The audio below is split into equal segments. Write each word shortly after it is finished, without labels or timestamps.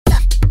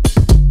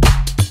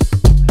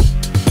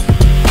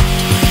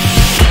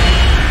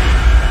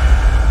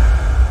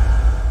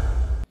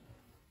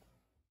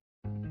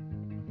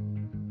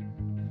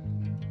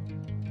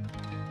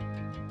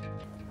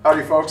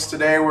Howdy folks,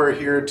 today we're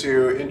here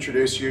to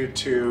introduce you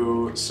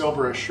to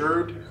Silver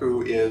Assured,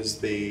 who is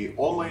the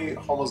only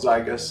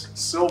homozygous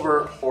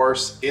silver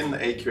horse in the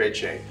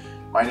AQHA.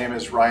 My name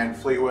is Ryan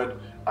Fleetwood,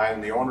 I am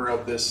the owner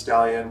of this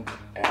stallion,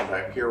 and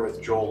I'm here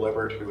with Joel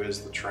Libbert, who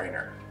is the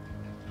trainer.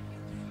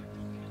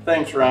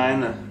 Thanks,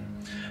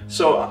 Ryan.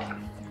 So,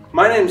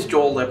 my name's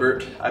Joel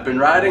Libbert. I've been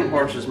riding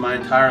horses my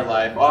entire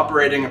life,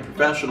 operating a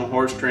professional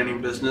horse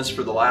training business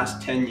for the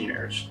last 10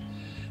 years.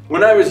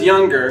 When I was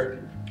younger,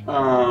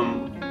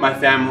 my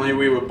family,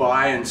 we would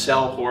buy and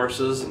sell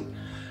horses, and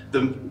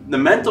the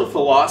mental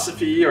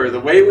philosophy or the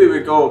way we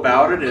would go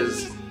about it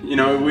is, you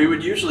know, we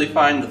would usually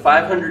find the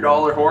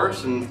 $500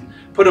 horse and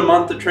put a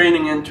month of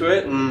training into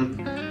it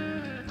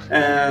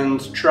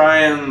and try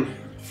and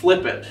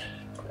flip it.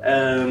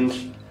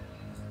 And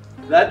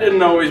that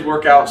didn't always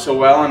work out so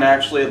well, and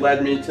actually it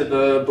led me to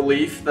the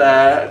belief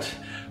that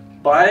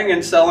buying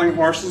and selling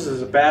horses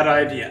is a bad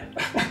idea.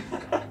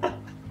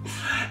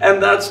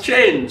 And that's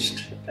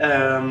changed.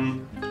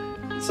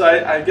 So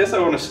I guess I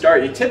want to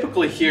start. You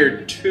typically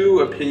hear two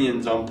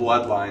opinions on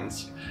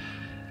bloodlines.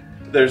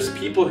 There's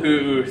people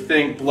who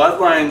think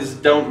bloodlines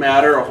don't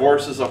matter, a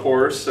horse is a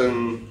horse,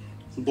 and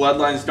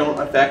bloodlines don't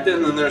affect it.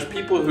 And then there's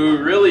people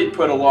who really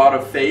put a lot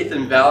of faith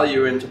and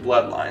value into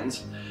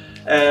bloodlines.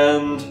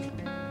 And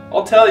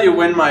I'll tell you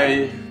when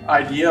my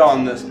idea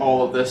on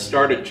all of this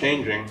started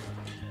changing.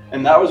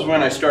 And that was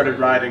when I started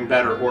riding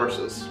better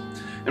horses.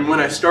 And when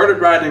I started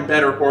riding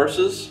better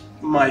horses,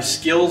 my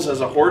skills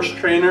as a horse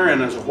trainer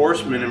and as a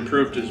horseman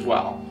improved as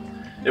well.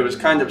 It was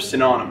kind of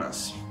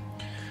synonymous.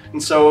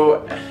 And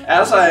so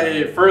as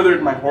I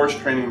furthered my horse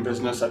training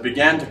business, I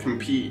began to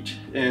compete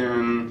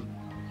in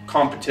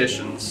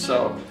competitions.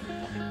 So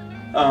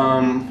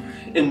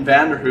in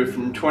Vanderhoof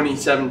in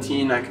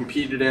 2017, I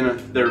competed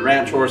in their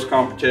ranch horse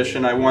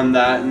competition. I won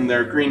that in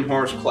their green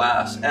horse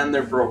class and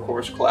their broke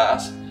horse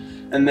class.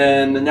 And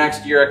then the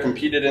next year I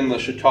competed in the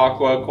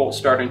Chautauqua Colt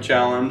Starting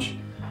Challenge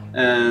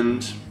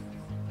and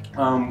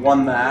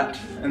won that.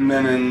 And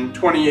then in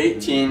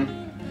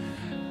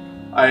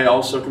 2018 I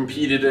also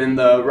competed in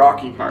the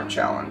Rocky Mart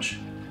Challenge.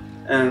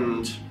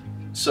 And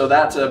so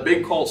that's a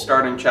big colt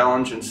starting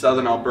challenge in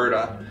southern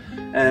Alberta.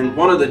 And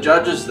one of the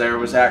judges there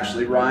was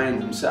actually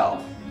Ryan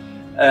himself.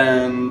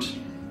 And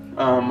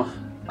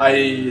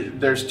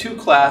there's two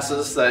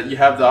classes that you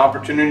have the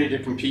opportunity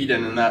to compete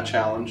in that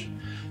challenge.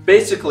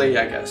 Basically,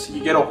 I guess,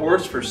 you get a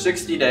horse for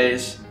 60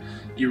 days,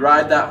 you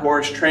ride that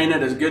horse, train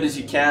it as good as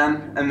you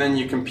can, and then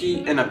you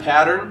compete in a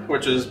pattern,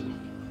 which is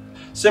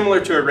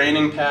similar to a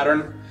reining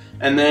pattern,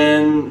 and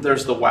then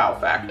there's the wow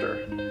factor.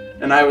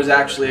 And I was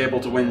actually able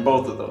to win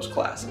both of those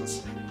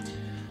classes.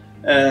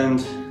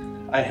 And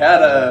I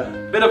had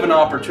a bit of an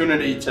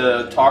opportunity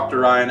to talk to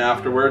Ryan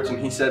afterwards, and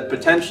he said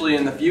potentially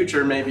in the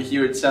future maybe he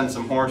would send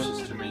some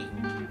horses to me.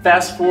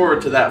 Fast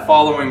forward to that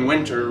following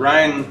winter,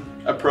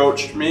 Ryan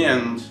approached me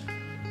and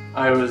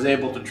I was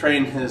able to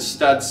train his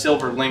stud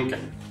Silver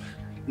Lincoln.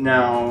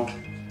 Now,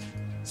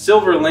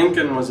 Silver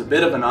Lincoln was a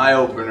bit of an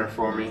eye-opener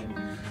for me.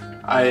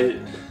 I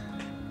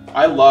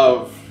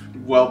love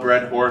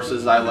well-bred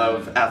horses, I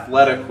love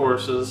athletic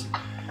horses.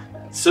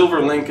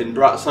 Silver Lincoln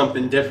brought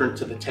something different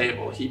to the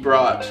table. He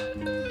brought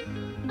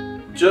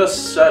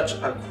just such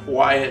a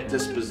quiet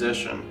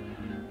disposition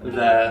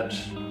that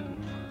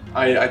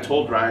I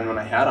told Ryan when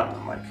I had him,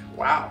 I'm like,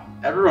 wow,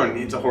 everyone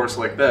needs a horse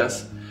like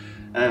this.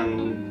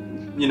 And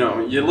you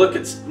know, you look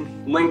at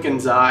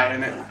Lincoln's eye,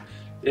 and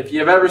if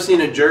you've ever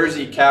seen a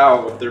Jersey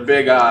cow with their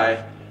big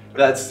eye,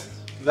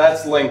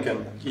 that's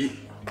Lincoln. He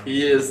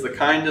is the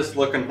kindest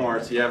looking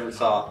horse you ever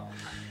saw.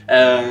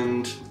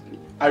 And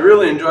I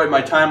really enjoyed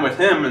my time with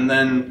him, and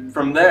then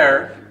from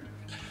there,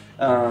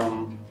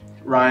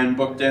 Ryan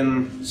booked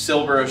in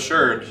Silver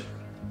Assured,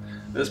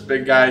 this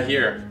big guy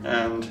here.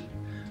 And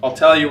I'll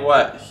tell you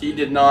what, he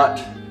did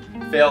not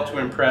fail to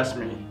impress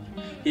me.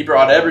 He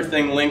brought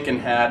everything Lincoln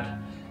had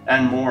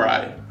and more.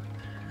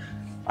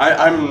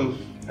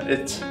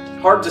 It's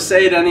hard to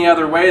say it any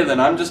other way than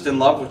I'm just in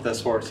love with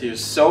this horse. He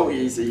was so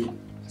easy,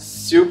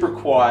 super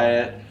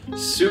quiet,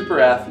 super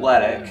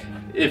athletic.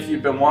 If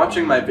you've been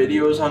watching my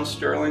videos on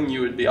Sterling,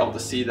 you would be able to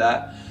see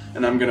that,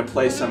 and I'm going to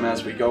play some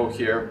as we go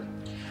here.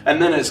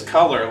 And then his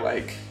color,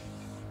 like,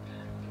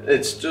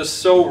 it's just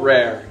so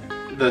rare.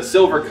 The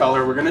silver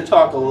color, we're going to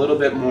talk a little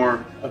bit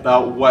more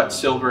about what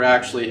silver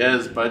actually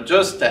is, but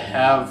just to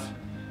have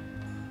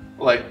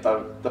like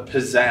the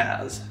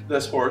pizzazz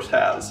this horse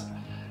has.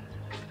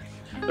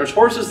 There's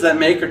horses that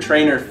make a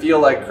trainer feel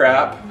like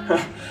crap,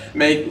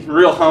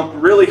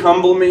 really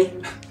humble me,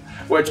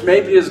 which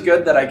maybe is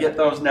good that I get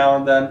those now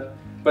and then.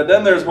 But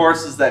then there's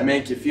horses that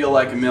make you feel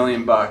like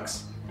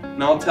 $1,000,000.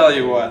 And I'll tell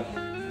you what,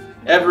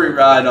 every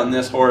ride on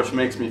this horse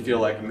makes me feel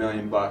like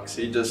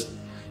 $1,000,000.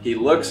 He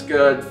looks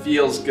good,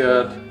 feels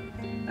good,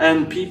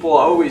 and people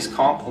always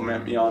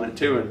compliment me on it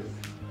too.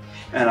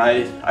 And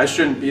I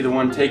shouldn't be the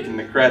one taking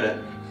the credit.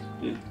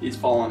 He's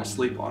falling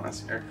asleep on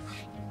us here.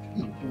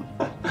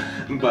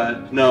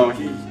 But no,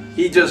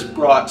 he just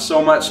brought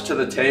so much to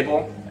the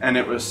table, and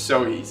it was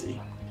so easy.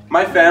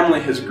 My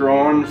family has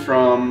grown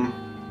from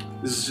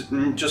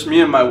just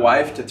me and my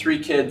wife to 3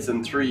 kids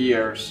in 3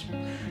 years.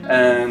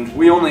 And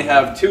we only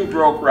have 2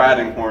 broke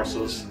riding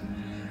horses.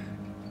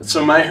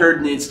 So my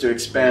herd needs to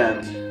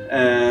expand.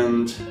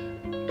 And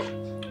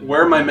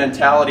where my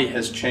mentality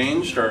has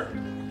changed, or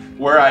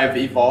where I've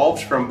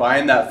evolved from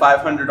buying that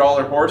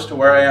 $500 horse to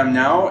where I am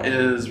now,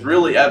 is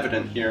really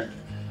evident here.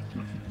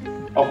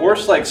 A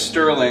horse like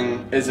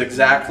Sterling is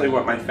exactly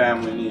what my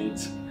family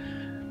needs.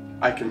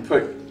 I can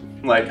put,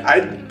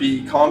 I'd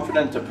be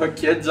confident to put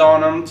kids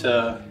on him,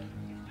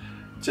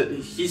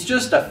 he's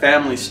just a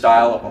family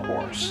style of a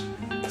horse.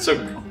 So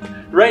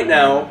right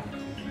now,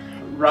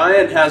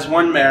 Ryan has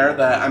one mare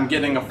that I'm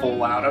getting a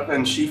foal out of,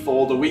 and she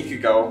foaled a week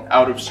ago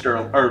out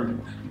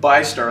of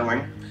by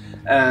Sterling.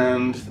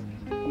 And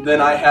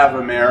then I have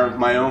a mare of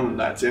my own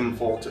that's in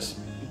foal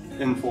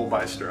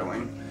by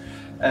Sterling.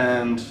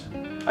 And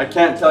I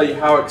can't tell you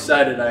how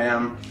excited I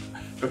am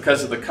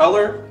because of the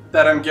color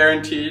that I'm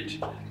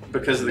guaranteed,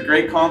 because of the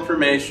great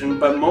conformation,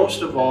 but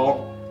most of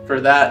all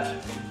for that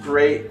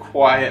great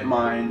quiet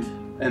mind,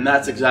 and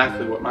that's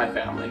exactly what my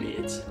family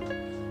needs.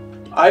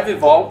 I've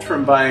evolved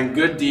from buying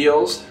good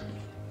deals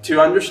to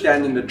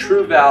understanding the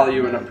true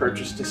value in a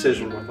purchase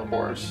decision with a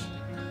horse,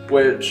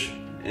 which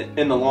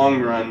in the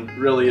long run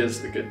really is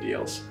the good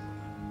deals.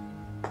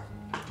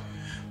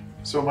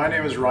 So my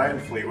name is Ryan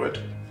Fleetwood.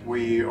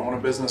 We own a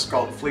business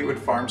called Fleetwood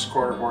Farms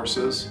Quarter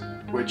Horses,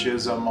 which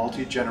is a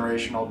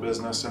multi-generational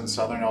business in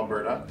southern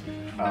Alberta.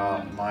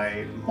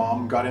 My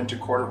mom got into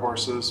quarter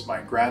horses,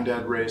 my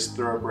granddad raised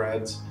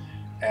thoroughbreds,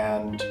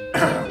 and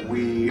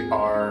we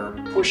are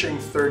pushing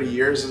 30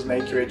 years as an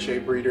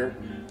AQHA breeder.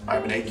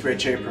 I'm an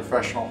AQHA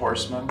professional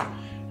horseman,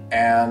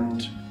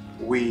 and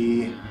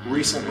we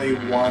recently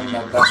won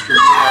the Best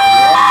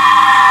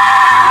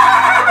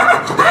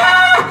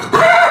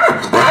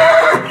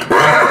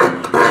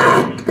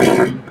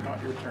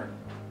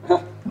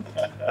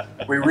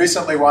We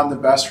recently won the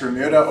Best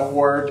Remuda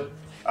Award,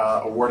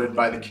 awarded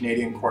by the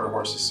Canadian Quarter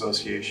Horse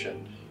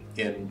Association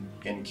in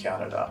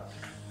Canada.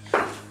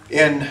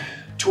 In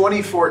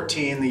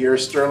 2014, the year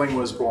Sterling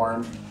was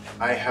born,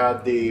 I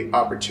had the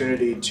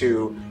opportunity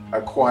to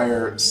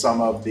acquire some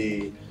of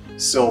the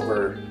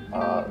silver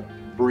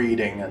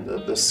breeding and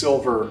the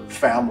silver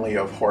family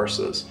of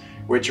horses,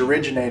 which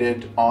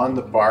originated on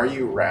the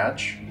Bayou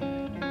Ranch.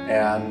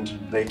 And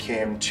they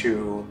came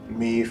to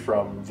me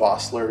from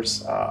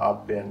Vossler's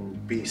up in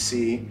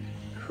BC,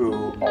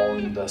 who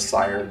owned the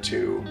sire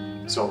to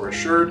Silver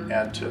Assured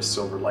and to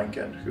Silver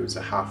Lincoln, who's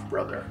a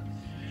half-brother.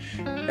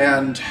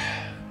 And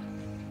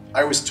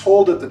I was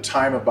told at the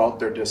time about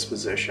their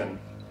disposition,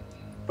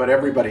 but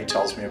everybody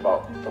tells me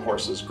about the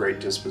horse's great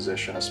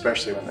disposition,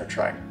 especially when they're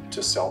trying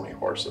to sell me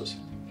horses.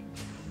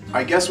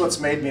 I guess what's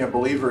made me a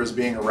believer is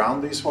being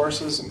around these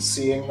horses and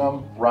seeing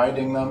them,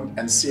 riding them,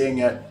 and seeing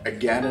it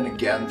again and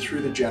again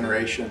through the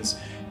generations,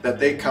 that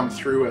they come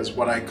through as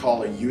what I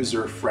call a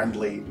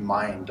user-friendly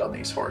mind on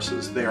these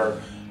horses. They are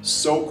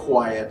so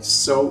quiet,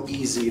 so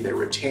easy, they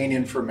retain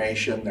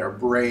information, they're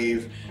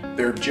brave,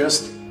 they're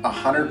just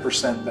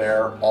 100%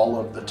 there all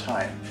of the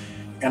time.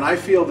 And I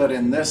feel that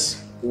in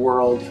this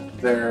world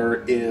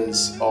there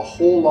is a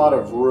whole lot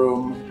of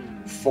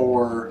room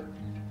for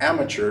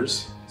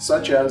amateurs,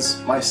 such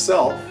as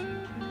myself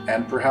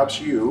and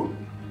perhaps you,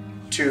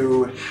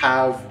 to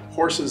have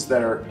horses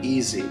that are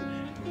easy.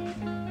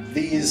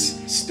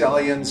 These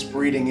stallions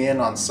breeding in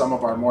on some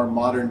of our more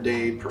modern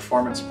day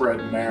performance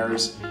bred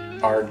mares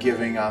are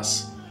giving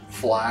us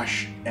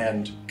flash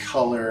and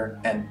color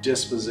and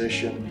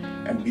disposition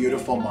and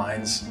beautiful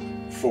minds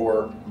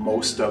for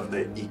most of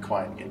the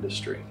equine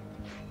industry.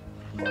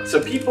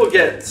 So people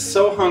get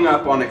so hung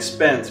up on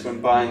expense when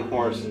buying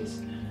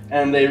horses,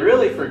 and they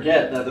really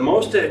forget that the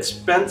most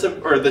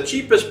expensive, or the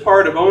cheapest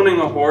part of owning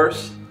a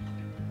horse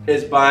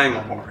is buying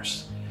a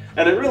horse.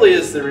 And it really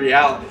is the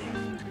reality.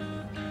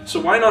 So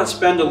why not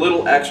spend a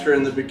little extra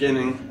in the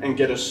beginning and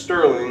get a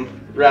Sterling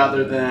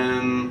rather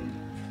than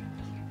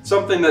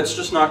something that's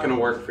just not going to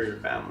work for your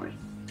family?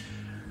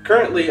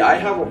 Currently, I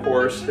have a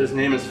horse. His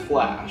name is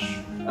Flash.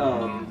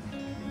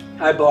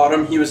 I bought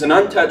him. He was an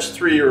untouched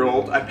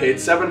 3-year-old. I paid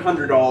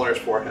 $700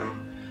 for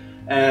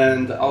him.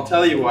 And I'll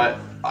tell you what,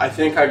 I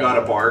think I got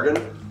a bargain.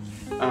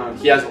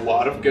 He has a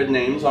lot of good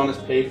names on his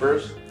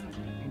papers,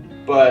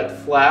 but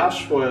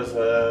Flash was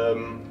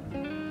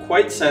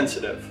quite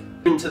sensitive.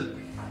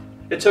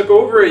 It took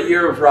over a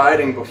year of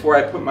riding before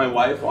I put my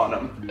wife on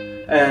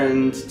him,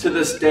 and to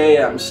this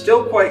day I'm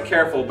still quite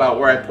careful about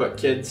where I put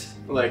kids,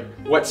 like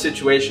what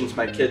situations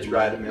my kids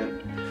ride him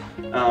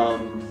in.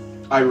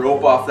 I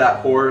rope off that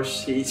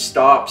horse, he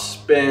stops,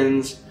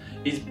 spins,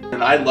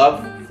 and I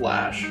love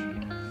Flash,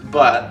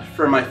 but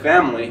for my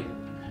family,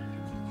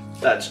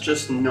 that's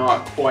just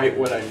not quite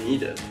what I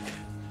needed.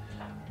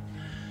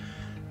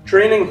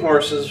 Training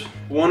horses,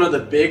 one of the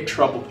big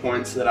trouble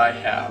points that I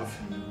have.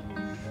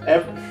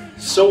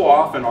 So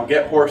often I'll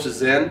get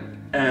horses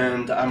in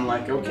and I'm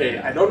like, okay,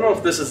 I don't know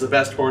if this is the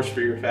best horse for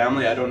your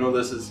family. I don't know if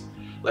this is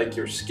like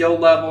your skill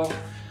level.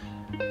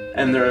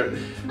 And there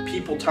are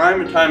people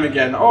time and time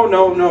again, oh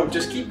no,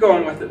 just keep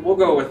going with it, we'll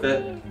go with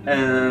it.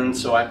 And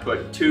so I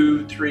put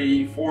 2,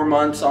 3, 4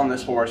 months on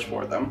this horse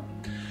for them.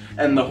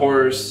 And the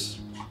horse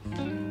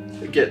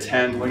gets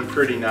handling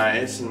pretty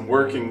nice and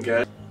working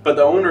good. But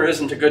the owner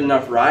isn't a good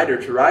enough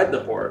rider to ride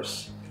the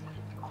horse.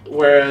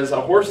 Whereas a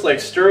horse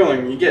like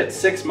Sterling, you get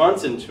 6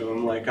 months into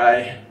him, like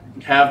I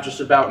have just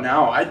about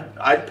now,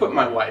 I'd put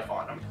my wife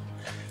on him.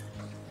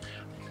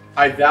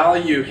 I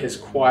value his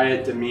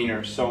quiet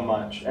demeanor so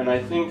much, and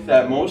I think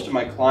that most of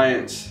my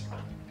clients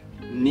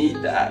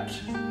need that.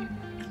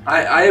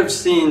 I have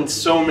seen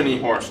so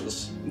many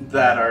horses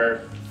that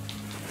are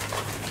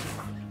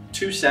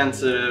too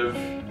sensitive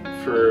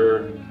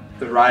for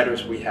the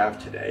riders we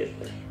have today.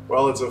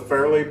 Well, it's a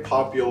fairly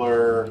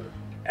popular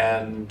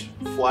and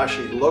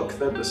flashy look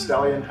that the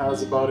Stallion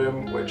has about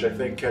him, which I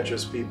think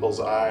catches people's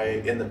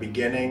eye in the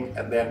beginning,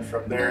 and then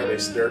from there they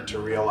start to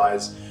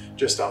realize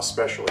just how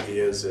special he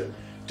is in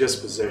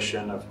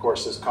disposition, of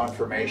course his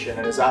conformation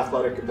and his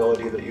athletic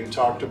ability that you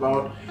talked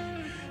about.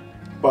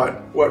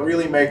 But what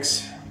really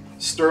makes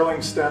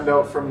Sterling stand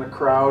out from the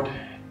crowd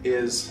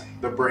is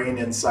the brain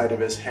inside of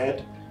his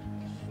head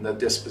and the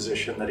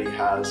disposition that he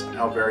has and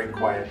how very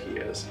quiet he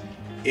is.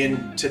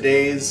 In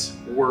today's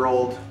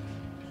world,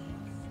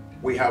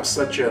 we have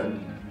such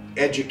an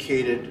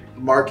educated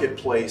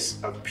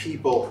marketplace of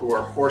people who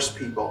are horse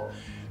people,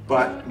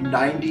 but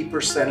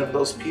 90% of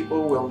those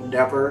people will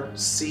never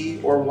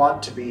see or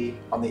want to be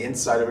on the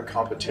inside of a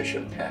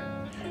competition pen.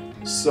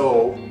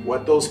 So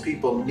what those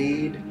people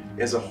need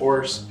is a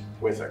horse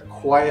with a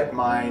quiet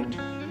mind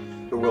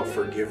who will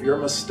forgive your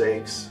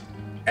mistakes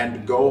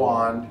and go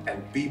on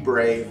and be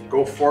brave,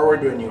 go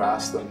forward when you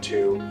ask them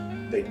to.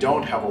 They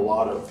don't have a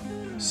lot of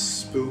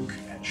spook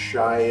and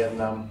shy in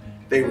them.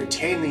 They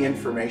retain the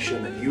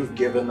information that you've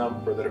given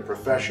them or that a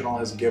professional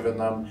has given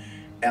them,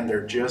 and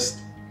they're just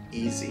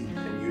easy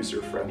and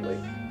user-friendly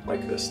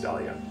like this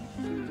Stallion.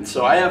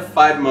 So I have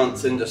 5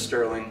 months into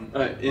Sterling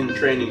in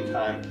training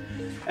time,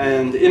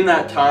 and in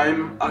that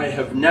time I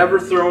have never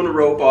thrown a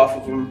rope off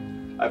of him.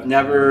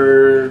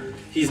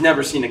 He's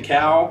never seen a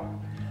cow.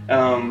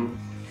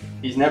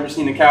 He's never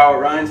seen a cow at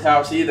Ryan's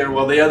house either.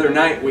 Well, the other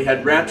night we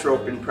had ranch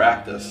roping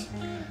practice,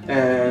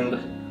 and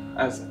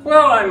I was like,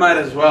 well, I might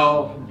as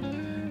well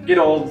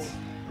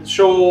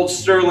show old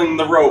Sterling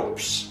the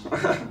ropes.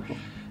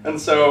 And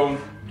so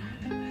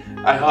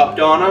I hopped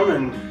on him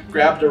and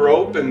grabbed a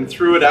rope and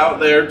threw it out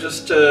there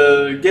just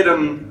to get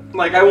him,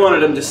 like I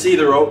wanted him to see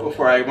the rope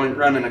before I went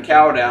running a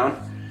cow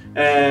down.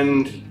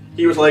 And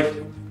he was like,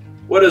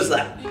 what is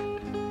that?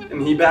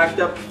 And he backed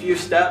up a few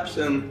steps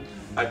and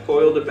I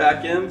coiled it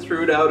back in,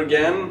 threw it out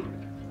again,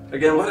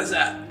 what is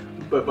that?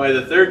 But by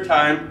the third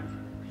time,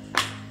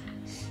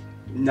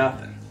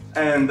 nothing.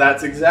 And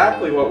that's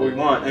exactly what we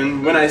want.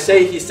 And when I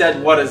say he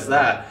said, what is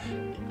that?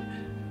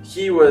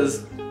 He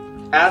was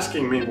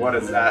asking me, what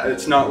is that?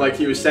 It's not like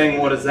he was saying,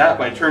 what is that,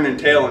 by turning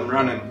tail and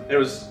running.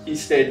 He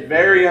stayed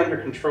very under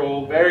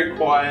control, very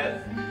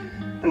quiet.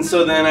 And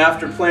so then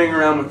after playing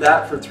around with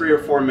that for 3 or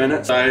 4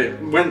 minutes, I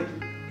went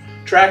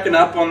tracking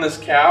up on this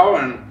cow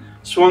and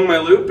swung my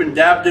loop and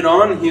dabbed it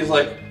on, and he's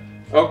like,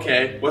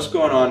 okay, what's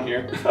going on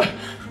here?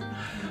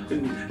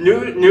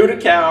 New to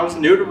cows,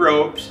 new to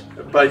ropes,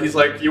 but he's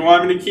like, you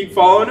want me to keep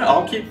following it?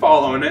 I'll keep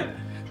following it.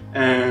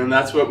 And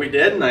that's what we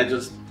did, and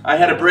I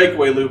had a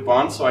breakaway loop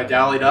on, so I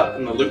dallied up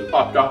and the loop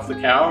popped off the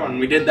cow, and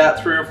we did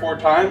that 3 or 4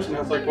 times, and I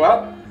was like,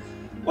 well,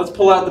 let's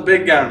pull out the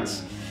big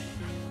guns.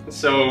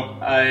 So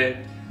I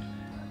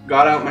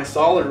got out my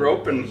solid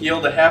rope and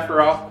healed a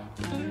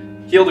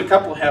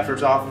couple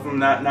heifers off of him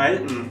that night,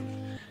 and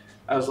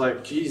I was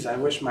like, geez, I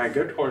wish my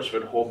good horse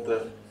would hold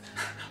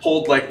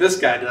like this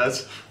guy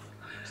does.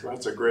 So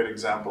that's a great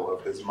example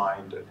of his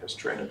mind and his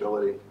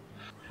trainability.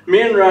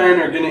 Me and Ryan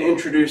are going to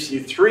introduce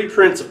you 3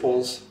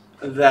 principles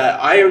that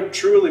I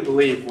truly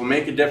believe will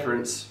make a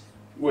difference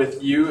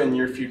with you and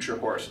your future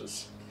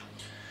horses.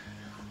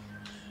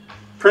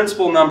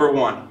 Principle number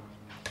 1,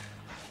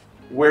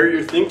 where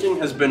your thinking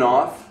has been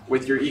off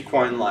with your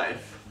equine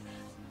life,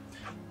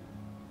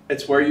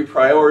 it's where you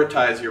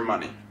prioritize your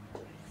money.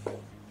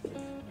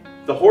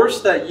 The horse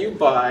that you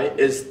buy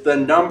is the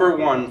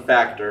 #1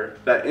 factor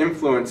that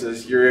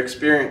influences your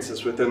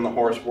experiences within the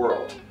horse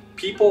world.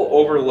 People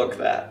overlook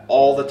that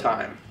all the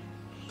time.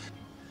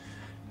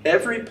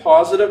 Every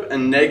positive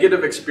and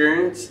negative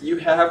experience you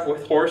have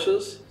with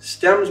horses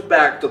stems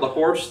back to the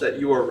horse that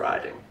you are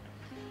riding.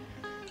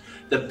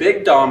 The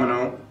big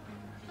domino,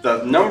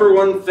 the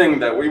 #1 thing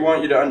that we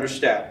want you to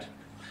understand,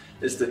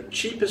 is the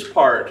cheapest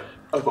part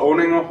of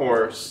owning a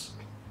horse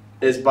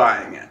is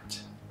buying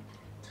it.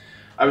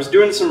 I was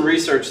doing some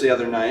research the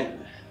other night,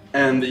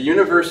 and the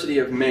University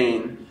of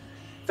Maine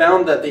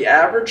found that the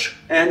average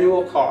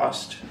annual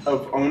cost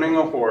of owning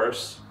a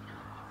horse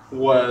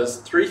was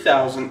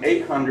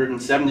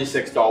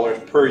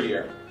 $3,876 per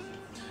year.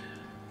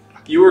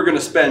 You are going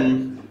to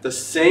spend the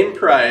same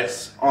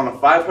price on a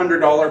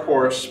 $500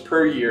 horse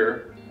per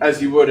year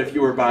as you would if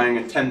you were buying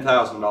a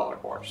 $10,000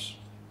 horse.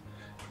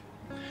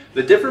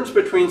 The difference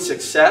between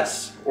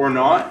success or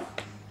not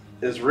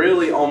is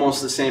really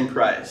almost the same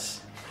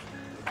price.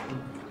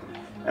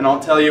 And I'll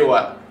tell you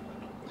what,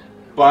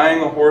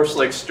 buying a horse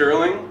like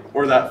Sterling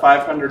or that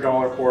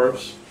 $500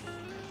 horse,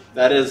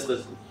 that is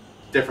the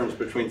difference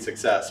between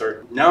success.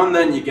 Or now and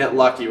then you get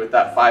lucky with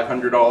that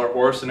 $500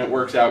 horse and it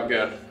works out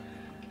good.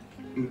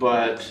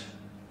 But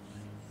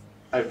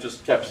I've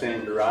just kept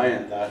saying to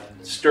Ryan that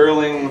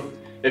Sterling,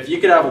 if you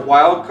could have a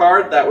wild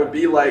card, that would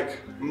be like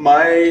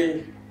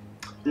my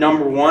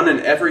 #1 in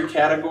every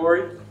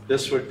category.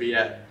 This would be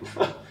it.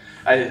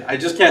 I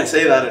just can't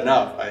say that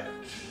enough.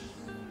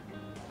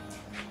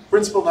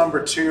 Principle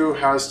number 2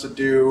 has to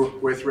do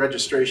with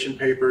registration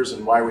papers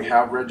and why we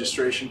have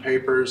registration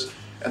papers.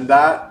 And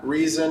that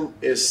reason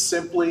is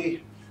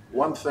simply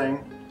one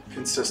thing: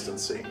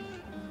 consistency.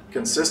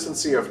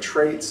 Consistency of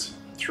traits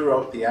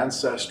throughout the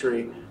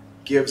ancestry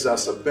gives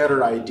us a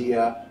better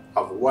idea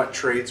of what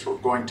traits we're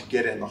going to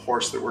get in the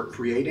horse that we're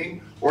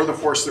creating or the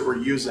horse that we're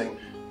using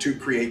to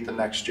create the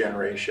next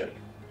generation.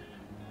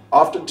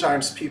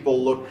 Oftentimes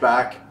people look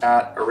back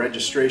at a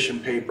registration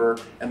paper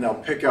and they'll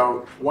pick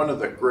out one of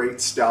the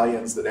great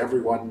stallions that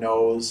everyone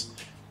knows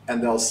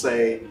and they'll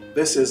say,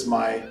 this is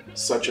my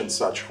such and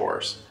such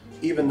horse,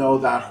 even though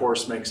that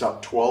horse makes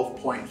up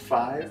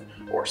 12.5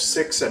 or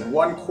 6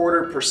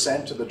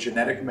 1/4% of the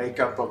genetic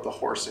makeup of the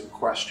horse in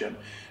question.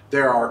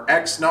 There are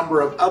X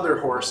number of other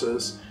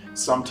horses,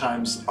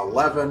 sometimes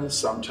 11,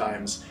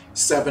 sometimes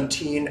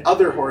 17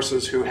 other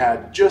horses who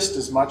had just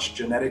as much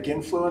genetic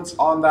influence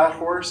on that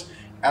horse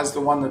as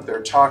the one that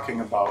they're talking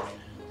about,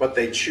 but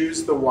they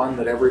choose the one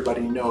that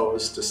everybody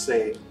knows to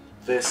say,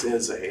 this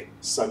is a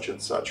such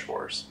and such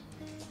horse.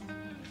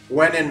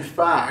 When in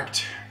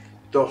fact,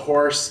 the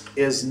horse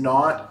is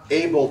not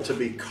able to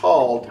be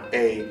called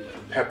a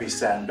Peppy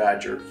Sand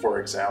Badger, for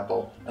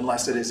example,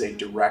 unless it is a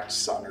direct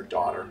son or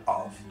daughter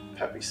of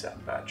Peppy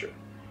Sand Badger.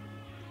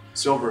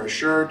 Silver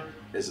Assured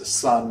is a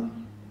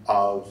son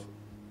of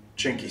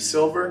Chinky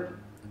Silver,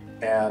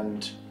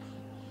 and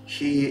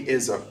he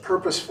is a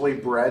purposefully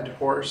bred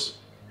horse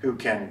who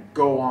can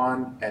go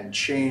on and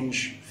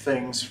change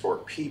things for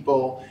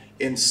people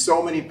in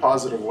so many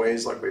positive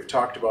ways, like we've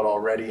talked about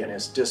already, in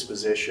his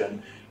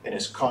disposition, in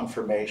his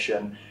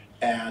conformation,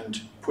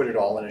 and put it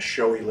all in a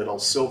showy little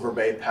Silver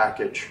Bay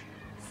package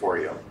for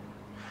you.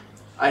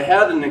 I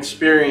had an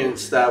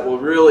experience that will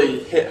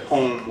really hit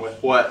home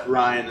with what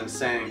Ryan is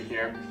saying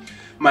here.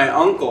 My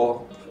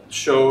uncle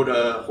showed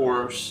a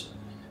horse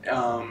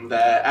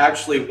that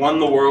actually won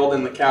the world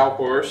in the cow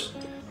horse,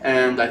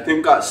 and I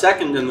think got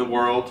second in the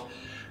world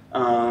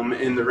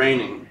in the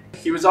reining.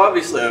 He was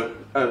obviously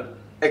a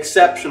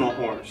exceptional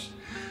horse.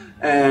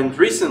 And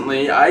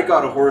recently I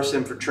got a horse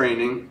in for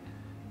training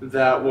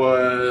that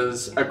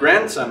was a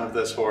grandson of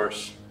this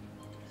horse.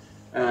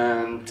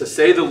 And to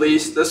say the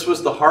least, this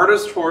was the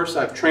hardest horse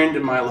I've trained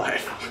in my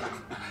life.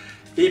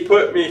 He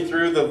put me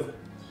through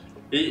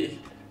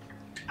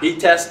he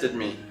tested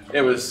me.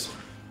 It was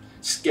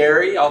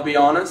scary, I'll be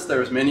honest. There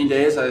was many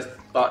days I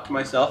thought to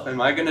myself,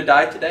 am I gonna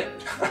die today?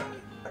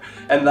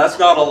 And that's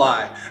not a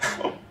lie.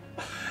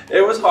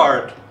 It was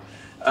hard.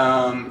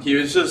 He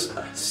was just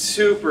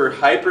super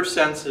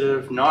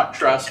hypersensitive, not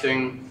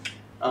trusting,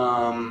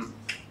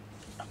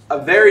 a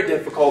very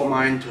difficult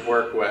mind to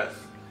work with.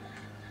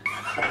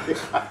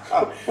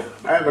 I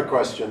have a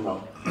question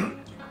though.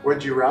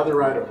 Would you rather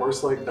ride a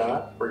horse like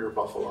that or your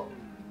buffalo?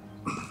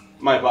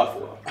 My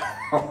buffalo.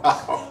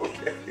 Wow,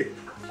 okay.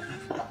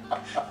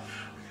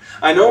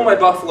 I know my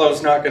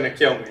buffalo's not going to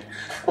kill me,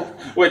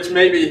 which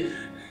maybe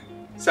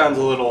sounds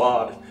a little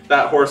odd.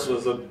 That horse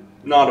was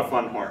not a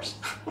fun horse.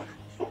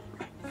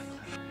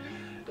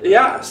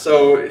 Yeah,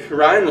 so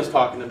Ryan was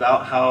talking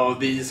about how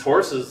these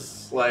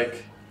horses,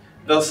 like,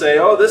 they'll say,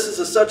 oh, this is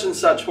a such and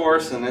such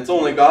horse and it's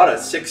only got a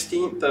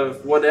 1/16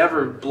 of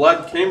whatever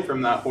blood came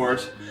from that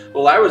horse.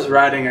 Well, I was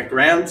riding a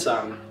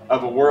grandson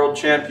of a world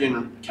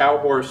champion cow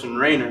horse and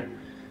reiner,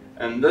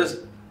 and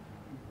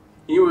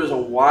he was a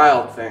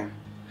wild thing.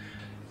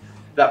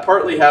 That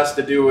partly has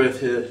to do with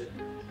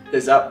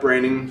his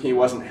upbringing. He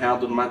wasn't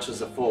handled much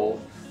as a foal,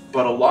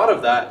 but a lot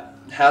of that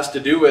has to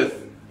do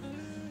with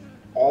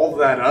all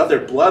that other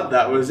blood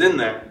that was in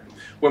there.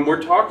 When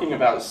we're talking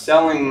about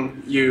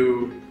selling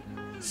you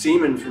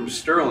semen from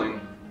Sterling,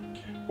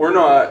 we're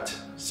not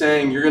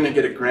saying you're going to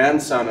get a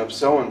grandson of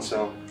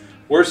so-and-so.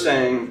 We're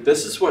saying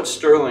this is what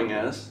Sterling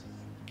is.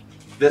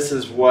 This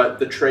is what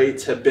the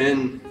traits have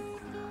been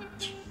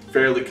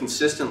fairly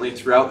consistently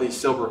throughout these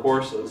silver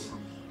horses.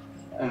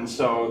 And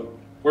so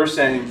we're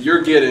saying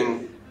you're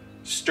getting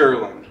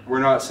Sterling. We're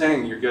not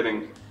saying you're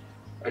getting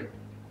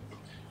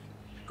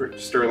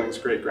Sterling's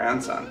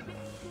great-grandson.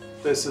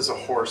 This is a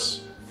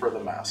horse for the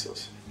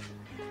masses.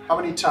 How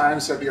many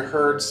times have you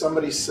heard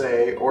somebody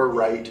say or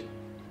write,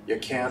 you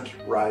can't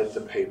ride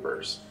the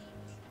papers?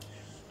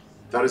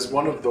 That is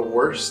one of the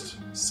worst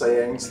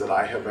sayings that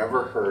I have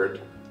ever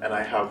heard, and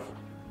I have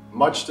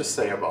much to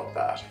say about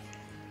that.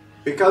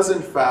 Because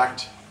in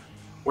fact,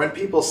 when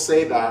people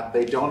say that,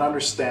 they don't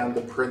understand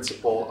the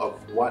principle of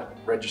what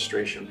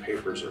registration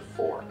papers are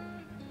for.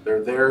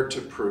 They're there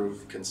to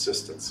prove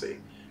consistency.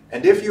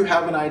 And if you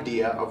have an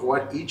idea of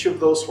what each of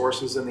those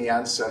horses in the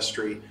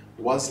ancestry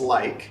was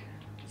like,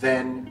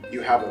 then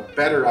you have a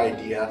better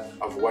idea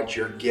of what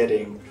you're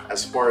getting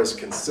as far as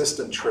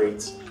consistent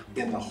traits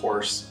in the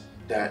horse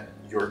that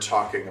you're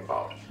talking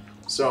about.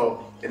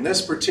 So in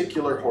this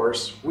particular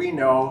horse, we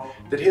know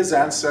that his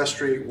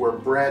ancestry were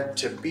bred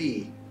to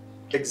be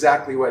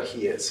exactly what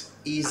he is: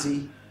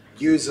 easy,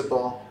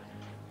 usable,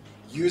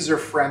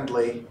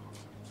 user-friendly,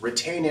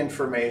 retain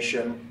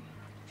information.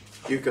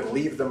 You can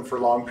leave them for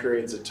long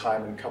periods of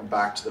time and come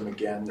back to them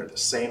again. They're the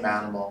same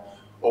animal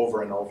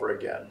over and over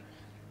again.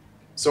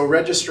 So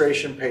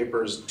registration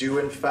papers do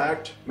in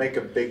fact make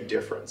a big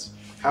difference.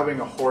 Having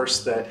a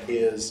horse that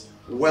is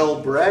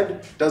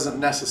well-bred doesn't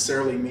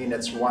necessarily mean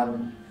it's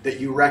one that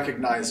you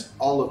recognize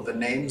all of the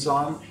names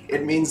on.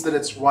 It means that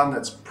it's one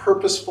that's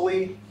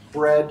purposefully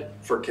bred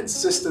for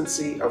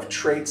consistency of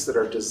traits that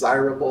are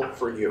desirable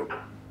for you.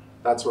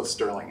 That's what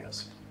Sterling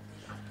is.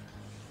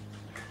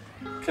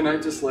 Can I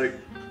just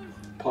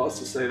pause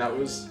to say that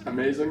was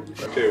amazing?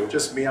 Too.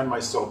 Just me on my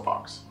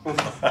soapbox.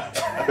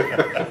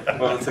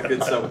 Well, it's a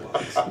good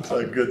soapbox. It's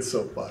a good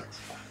soapbox.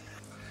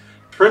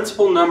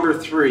 Principle number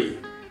 3.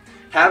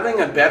 Having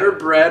a better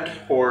bred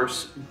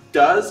horse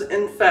does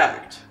in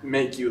fact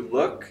make you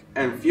look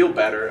and feel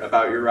better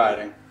about your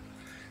riding.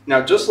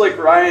 Now, just like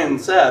Ryan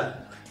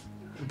said,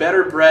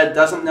 better bred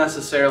doesn't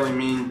necessarily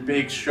mean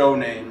big show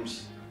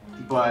names,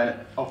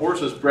 but a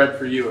horse is bred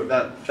for you.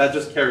 That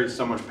just carries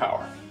so much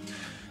power.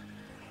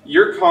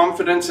 Your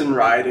confidence in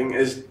riding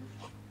is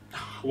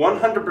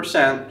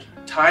 100%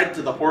 tied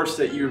to the horse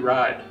that you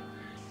ride.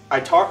 I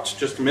talked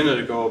just a minute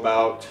ago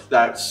about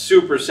that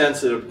super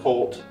sensitive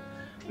colt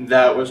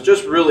that was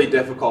just really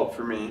difficult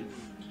for me.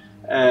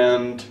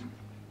 And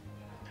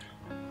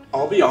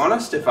I'll be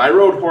honest, if I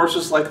rode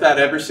horses like that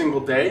every single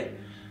day,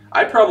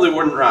 I probably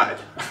wouldn't ride.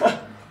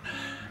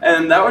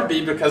 And that would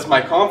be because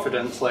my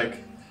confidence,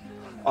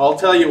 I'll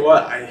tell you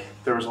what,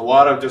 there was a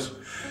lot of just,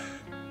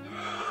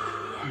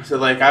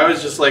 so I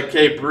was just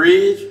okay,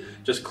 breathe,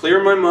 just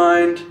clear my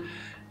mind.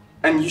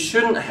 And you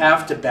shouldn't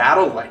have to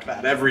battle like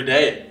that every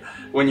day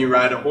when you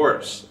ride a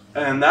horse.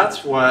 And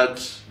that's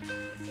what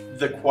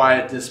the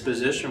quiet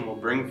disposition will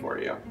bring for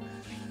you.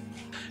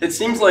 It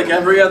seems like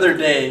every other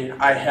day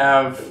I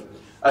have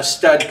a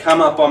stud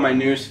come up on my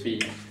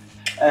newsfeed.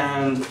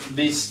 And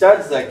these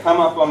studs that come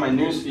up on my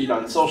newsfeed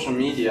on social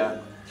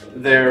media,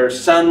 they're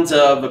sons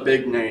of a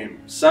big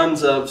name,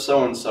 sons of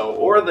so-and-so,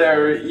 or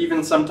they're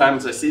even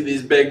sometimes I see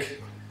these big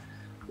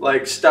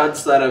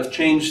studs that have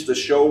changed the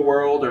show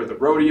world or the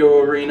rodeo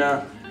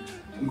arena,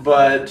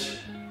 but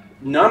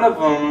none of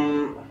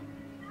them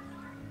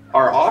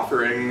are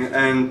offering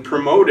and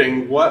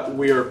promoting what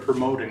we are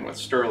promoting with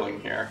Sterling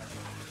here.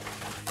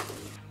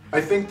 I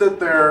think that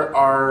there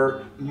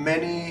are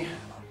many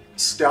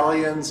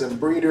stallions and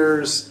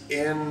breeders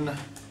in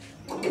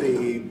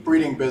the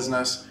breeding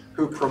business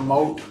who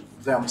promote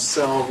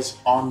themselves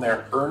on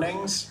their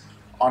earnings,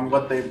 on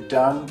what they've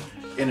done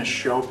in a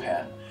show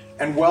pen.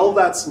 And while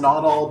that's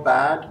not all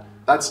bad,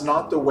 that's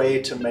not the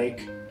way to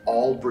make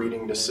all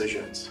breeding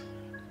decisions.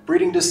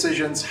 Breeding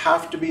decisions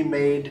have to be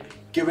made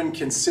given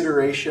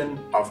consideration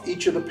of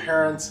each of the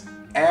parents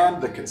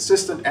and the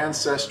consistent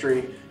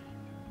ancestry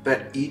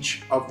that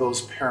each of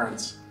those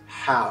parents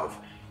have.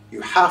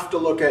 You have to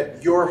look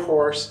at your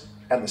horse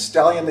and the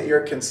stallion that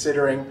you're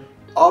considering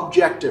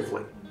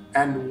objectively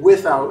and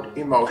without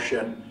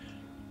emotion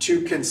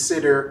to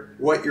consider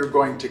what you're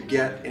going to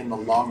get in the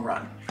long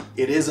run.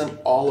 It isn't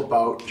all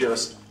about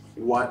just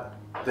what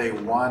they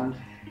won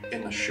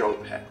in the show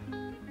pen.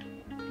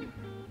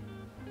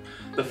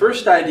 The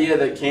first idea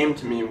that came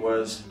to me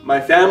was,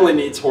 my family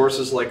needs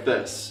horses like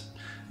this.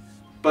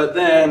 But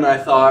then I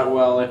thought,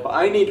 well, if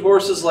I need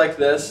horses like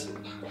this,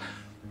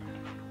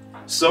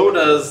 so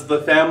does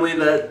the family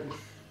that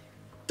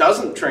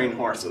doesn't train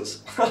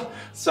horses.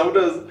 So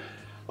does,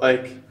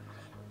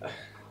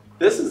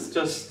 this is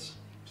just,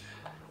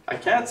 I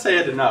can't say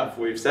it enough.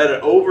 We've said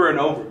it over and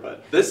over,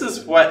 but this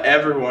is what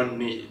everyone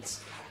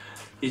needs.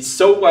 He's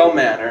so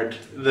well-mannered.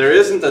 There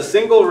isn't a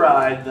single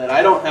ride that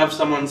I don't have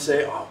someone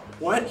say, oh,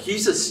 what?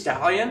 He's a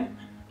stallion?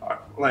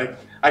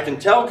 I can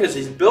tell because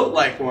he's built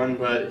like one,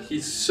 but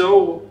he's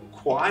so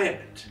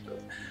quiet.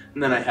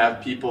 And then I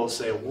have people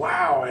say,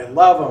 wow, I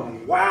love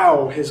him.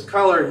 Wow, his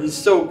color, he's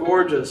so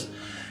gorgeous.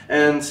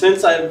 And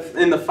since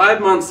in the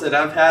 5 months that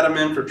I've had him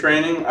in for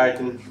training, I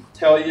can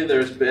tell you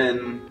there's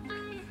been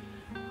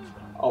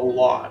a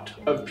lot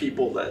of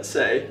people that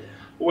say,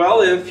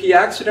 well, if he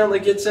accidentally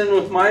gets in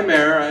with my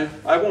mare,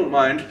 I won't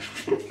mind.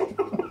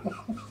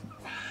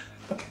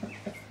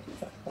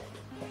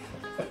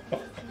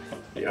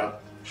 Yeah.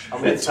 How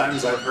many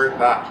times I've heard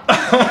that?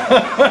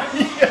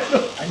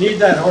 I need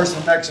that horse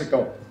in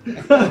Mexico.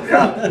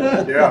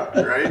 Yeah,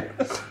 right?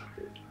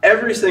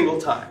 Every single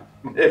time.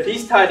 If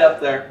he's tied up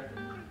there,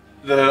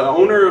 the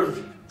owner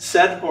of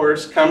said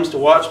horse comes to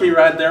watch me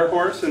ride their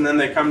horse, and then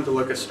they come to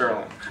look at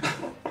Sterling.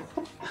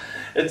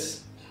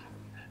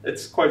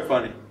 It's quite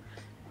funny.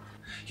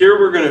 Here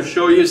we're going to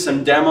show you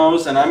some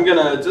demos, and I'm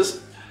going to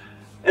just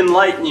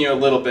enlighten you a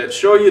little bit,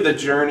 show you the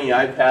journey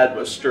I've had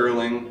with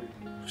Sterling,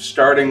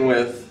 starting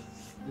with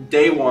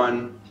day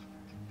one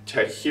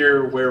to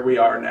here where we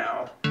are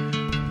now.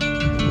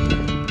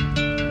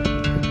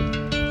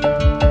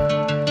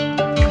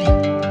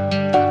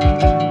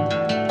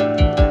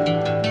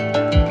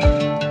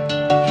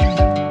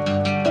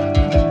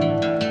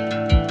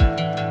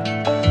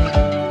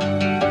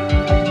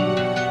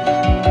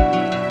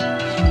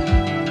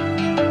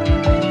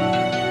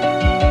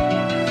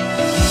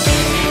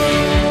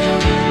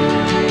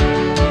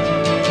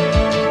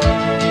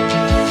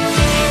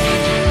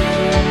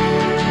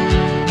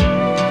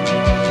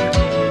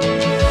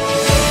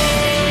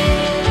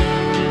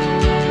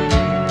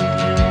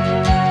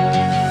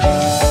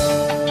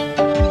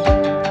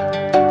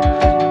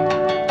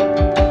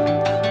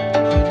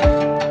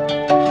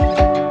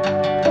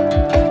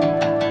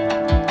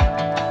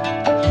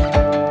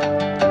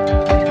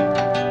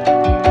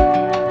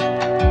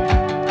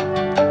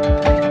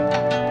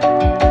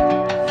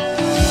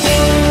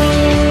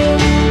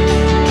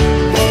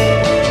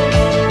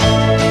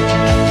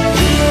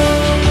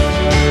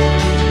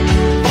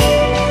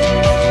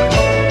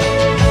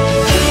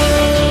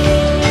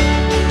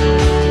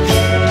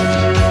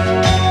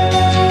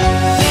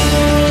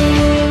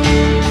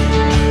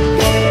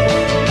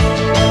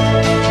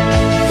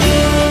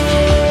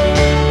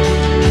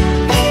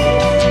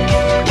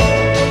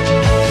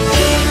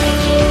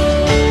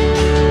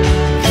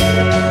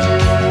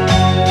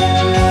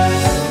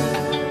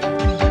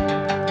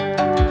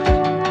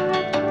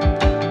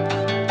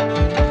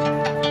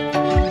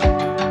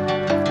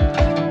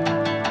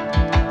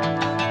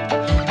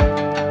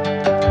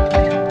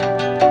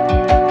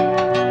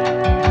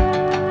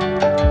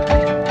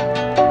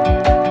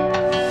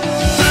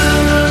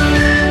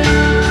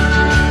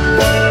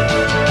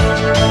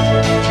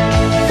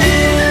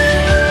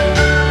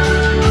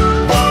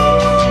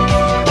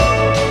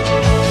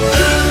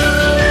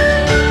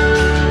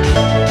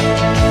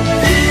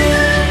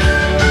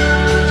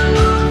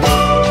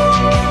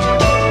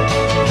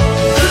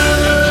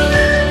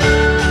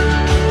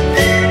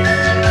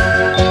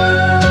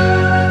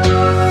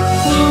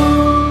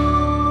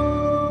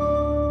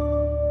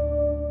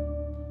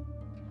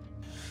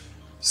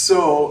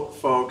 So,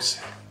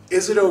 folks,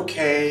 is it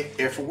okay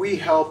if we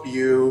help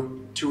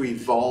you to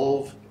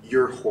evolve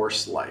your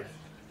horse life?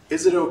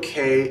 Is it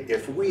okay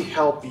if we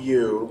help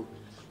you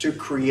to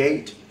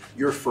create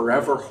your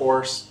forever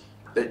horse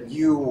that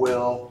you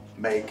will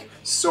make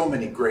so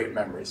many great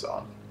memories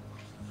on?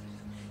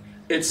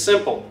 It's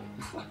simple.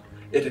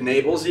 It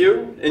enables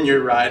you in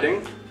your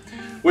riding.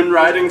 When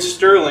riding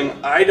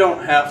Sterling, I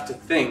don't have to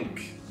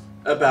think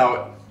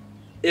about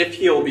if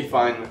he'll be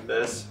fine with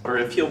this or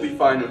if he'll be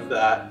fine with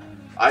that.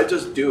 I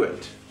just do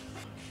it.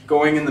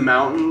 Going in the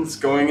mountains,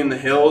 going in the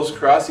hills,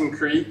 crossing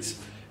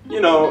creeks, you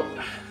know,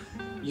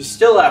 you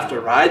still have to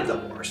ride the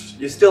horse.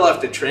 You still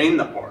have to train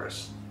the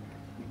horse.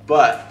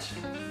 But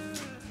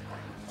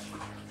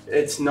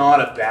it's not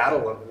a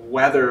battle of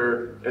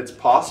whether it's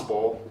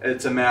possible.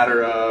 It's a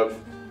matter of,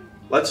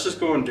 let's just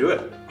go and do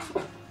it.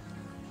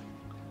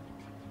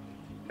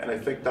 And I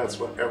think that's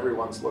what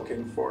everyone's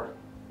looking for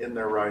in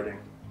their riding,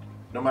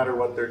 no matter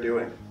what they're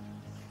doing.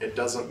 It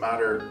doesn't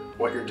matter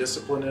what your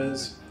discipline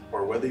is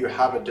or whether you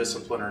have a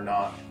discipline or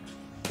not.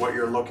 What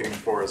you're looking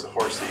for is a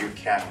horse that you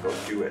can go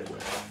do it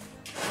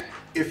with.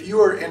 If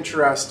you are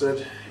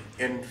interested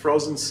in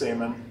frozen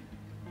semen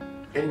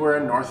anywhere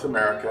in North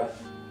America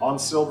on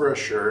Silver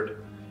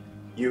Assured,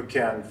 you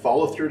can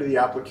follow through to the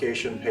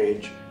application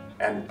page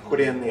and put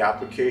in the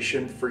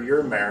application for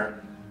your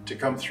mare to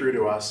come through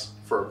to us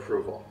for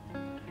approval.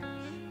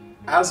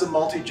 As a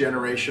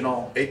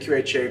multi-generational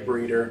AQHA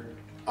breeder,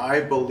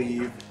 I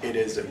believe it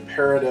is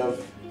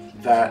imperative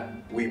that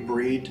we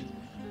breed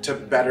to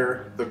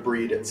better the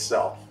breed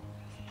itself.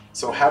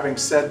 So having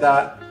said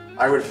that,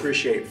 I would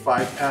appreciate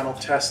 5-panel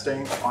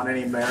testing on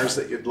any mares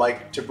that you'd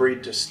like to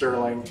breed to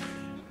Sterling,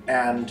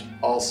 and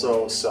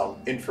also some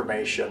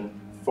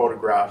information,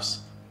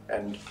 photographs,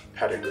 and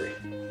pedigree.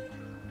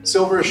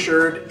 Silver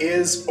Assured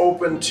is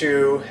open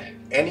to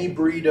any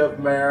breed of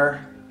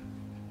mare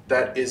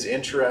that is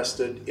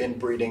interested in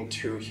breeding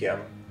to him.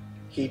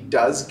 He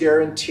does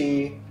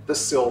guarantee the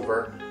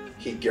silver,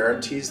 he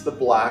guarantees the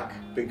black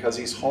because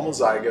he's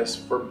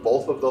homozygous for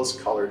both of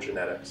those color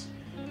genetics.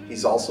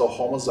 He's also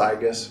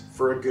homozygous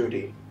for a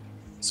Goody,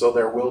 so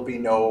there will be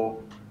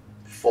no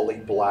fully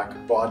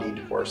black-bodied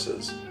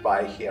horses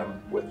by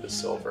him with the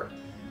silver.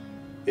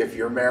 If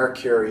your mare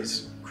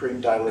carries cream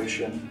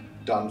dilution,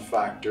 dun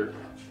factor,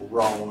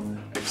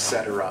 roan,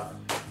 etc.,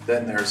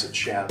 then there's a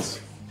chance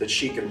that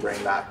she can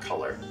bring that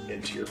color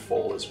into your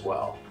foal as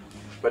well,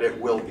 but it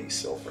will be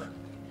silver.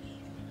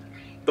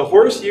 The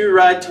horse you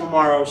ride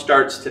tomorrow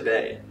starts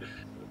today.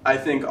 I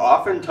think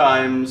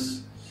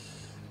oftentimes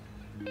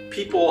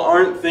people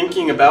aren't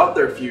thinking about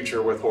their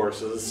future with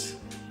horses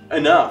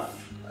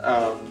enough.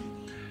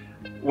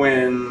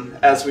 When,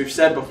 as we've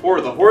said before,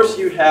 the horse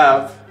you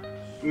have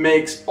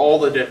makes all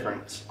the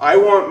difference. I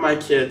want my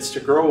kids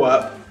to grow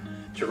up,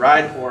 to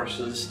ride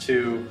horses,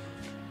 to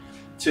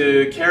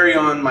carry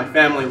on my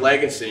family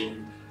legacy,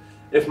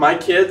 If my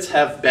kids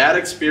have bad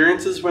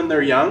experiences when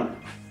they're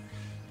young,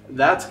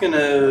 that's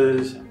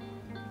gonna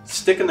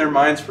stick in their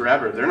minds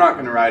forever. They're not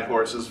gonna ride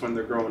horses when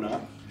they're growing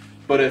up.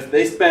 But if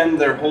they spend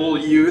their whole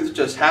youth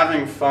just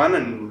having fun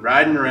and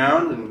riding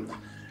around and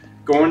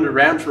going to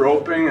ranch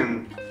roping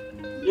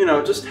and, you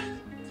know, just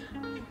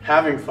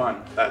having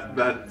fun,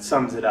 that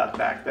sums it up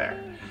back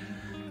there.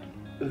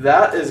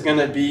 That is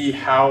gonna be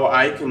how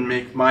I can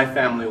make my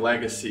family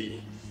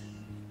legacy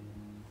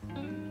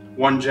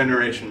one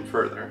generation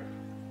further.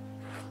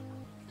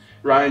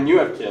 Ryan, you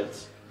have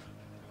kids.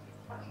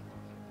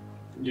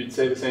 You'd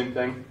say the same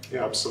thing?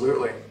 Yeah,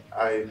 absolutely.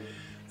 I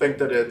think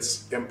that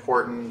it's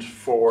important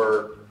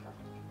for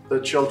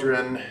the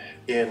children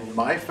in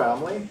my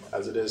family,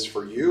 as it is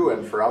for you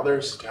and for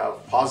others, to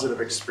have positive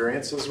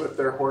experiences with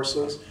their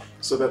horses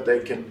so that they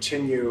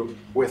continue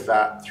with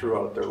that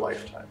throughout their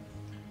lifetime.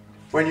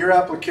 When your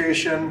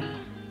application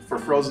for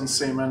frozen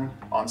semen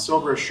on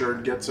Silver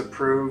Assured gets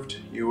approved,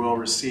 you will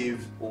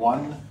receive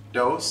 1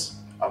 dose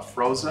of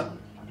frozen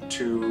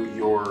to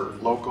your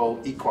local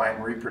equine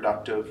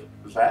reproductive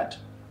vet,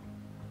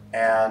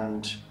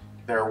 and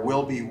there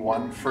will be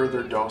 1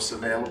 further dose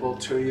available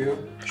to you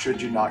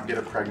should you not get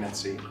a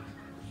pregnancy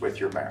with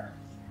your mare.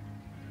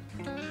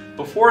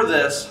 Before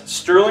this,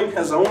 Sterling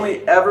has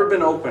only ever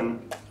been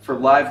open for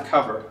live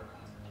cover,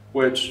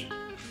 which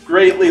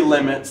greatly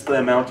limits the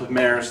amount of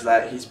mares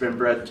that he's been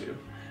bred to.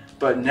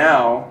 But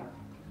now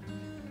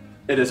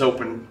it is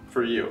open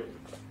for you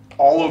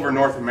all over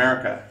North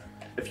America.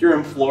 If you're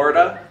in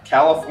Florida,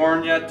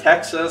 California,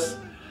 Texas,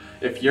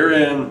 if you're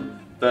in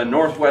the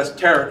Northwest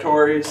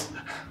Territories,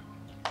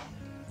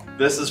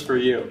 this is for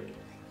you.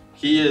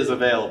 He is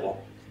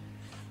available.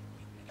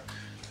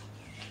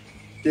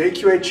 The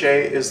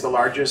AQHA is the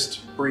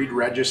largest breed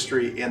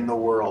registry in the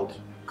world.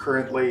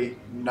 Currently,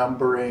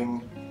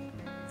 numbering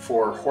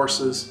for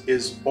horses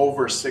is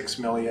over 6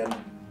 million,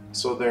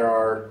 so there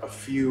are a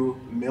few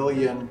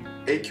million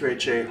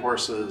AQHA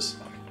horses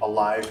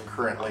alive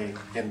currently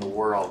in the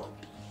world.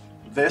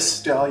 This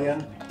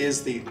stallion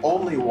is the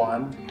only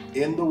one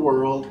in the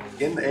world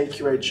in the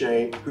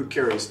AQHA who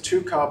carries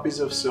 2 copies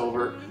of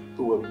silver,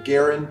 who will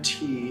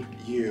guarantee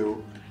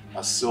you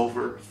a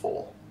silver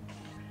foal.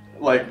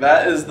 Like,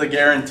 that is the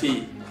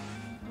guarantee.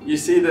 You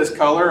see this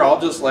color? I'll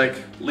just like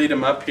lead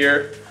him up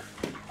here.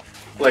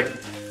 Like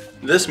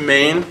this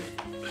mane.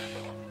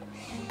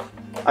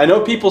 I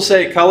know people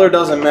say color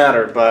doesn't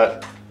matter,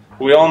 but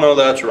we all know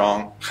that's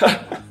wrong.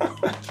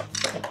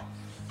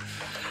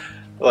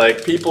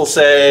 Like, people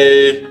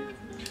say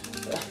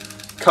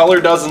color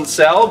doesn't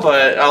sell,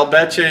 but I'll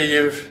bet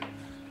you've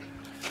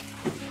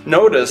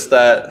noticed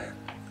that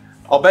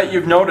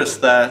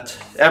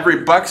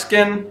every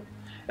buckskin,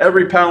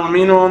 every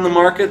palomino on the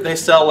market, they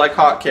sell like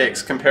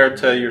hotcakes compared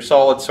to your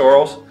solid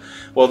sorrels.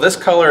 Well, this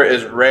color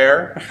is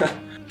rare.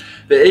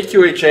 The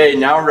AQHA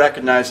now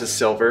recognizes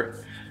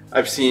silver.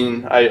 I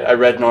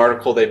read an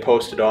article they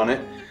posted on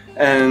it,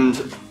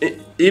 and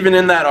even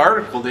in that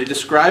article they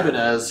describe it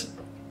as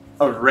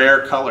a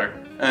rare color,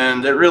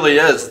 and it really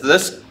is.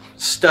 This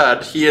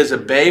stud, he is a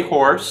bay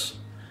horse,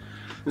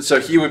 and so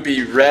he would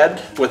be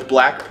red with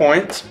black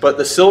points, but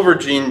the silver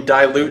gene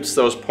dilutes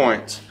those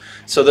points.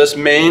 So this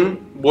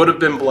mane would have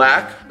been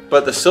black,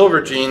 but the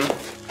silver gene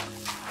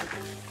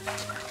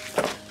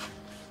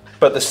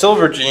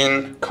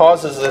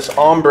causes this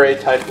ombre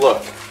type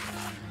look,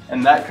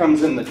 and that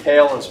comes in the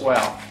tail as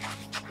well.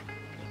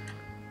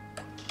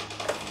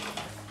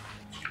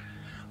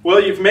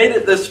 Well, you've made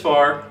it this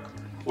far,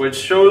 which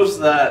shows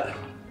that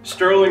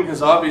Sterling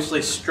has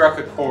obviously struck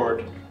a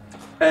chord.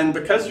 And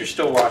because you're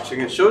still watching,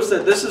 it shows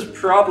that this is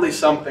probably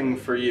something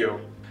for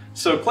you.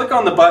 So click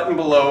on the button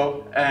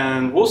below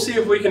and we'll see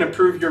if we can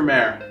approve your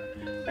mare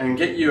and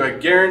get you a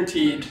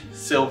guaranteed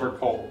silver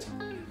colt.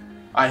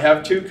 I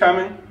have 2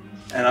 coming,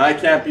 and I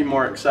can't be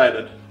more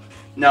excited.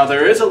 Now,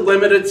 there is a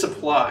limited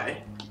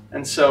supply,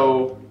 and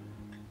so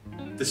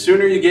the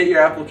sooner you get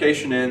your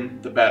application in,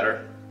 the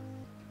better.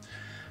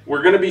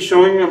 We're going to be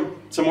showing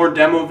them some more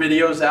demo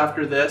videos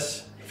after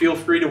this. Feel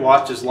free to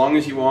watch as long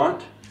as you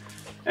want.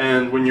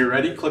 And when you're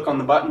ready, click on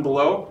the button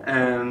below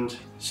and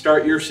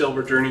start your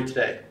silver journey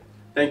today.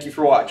 Thank you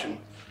for watching.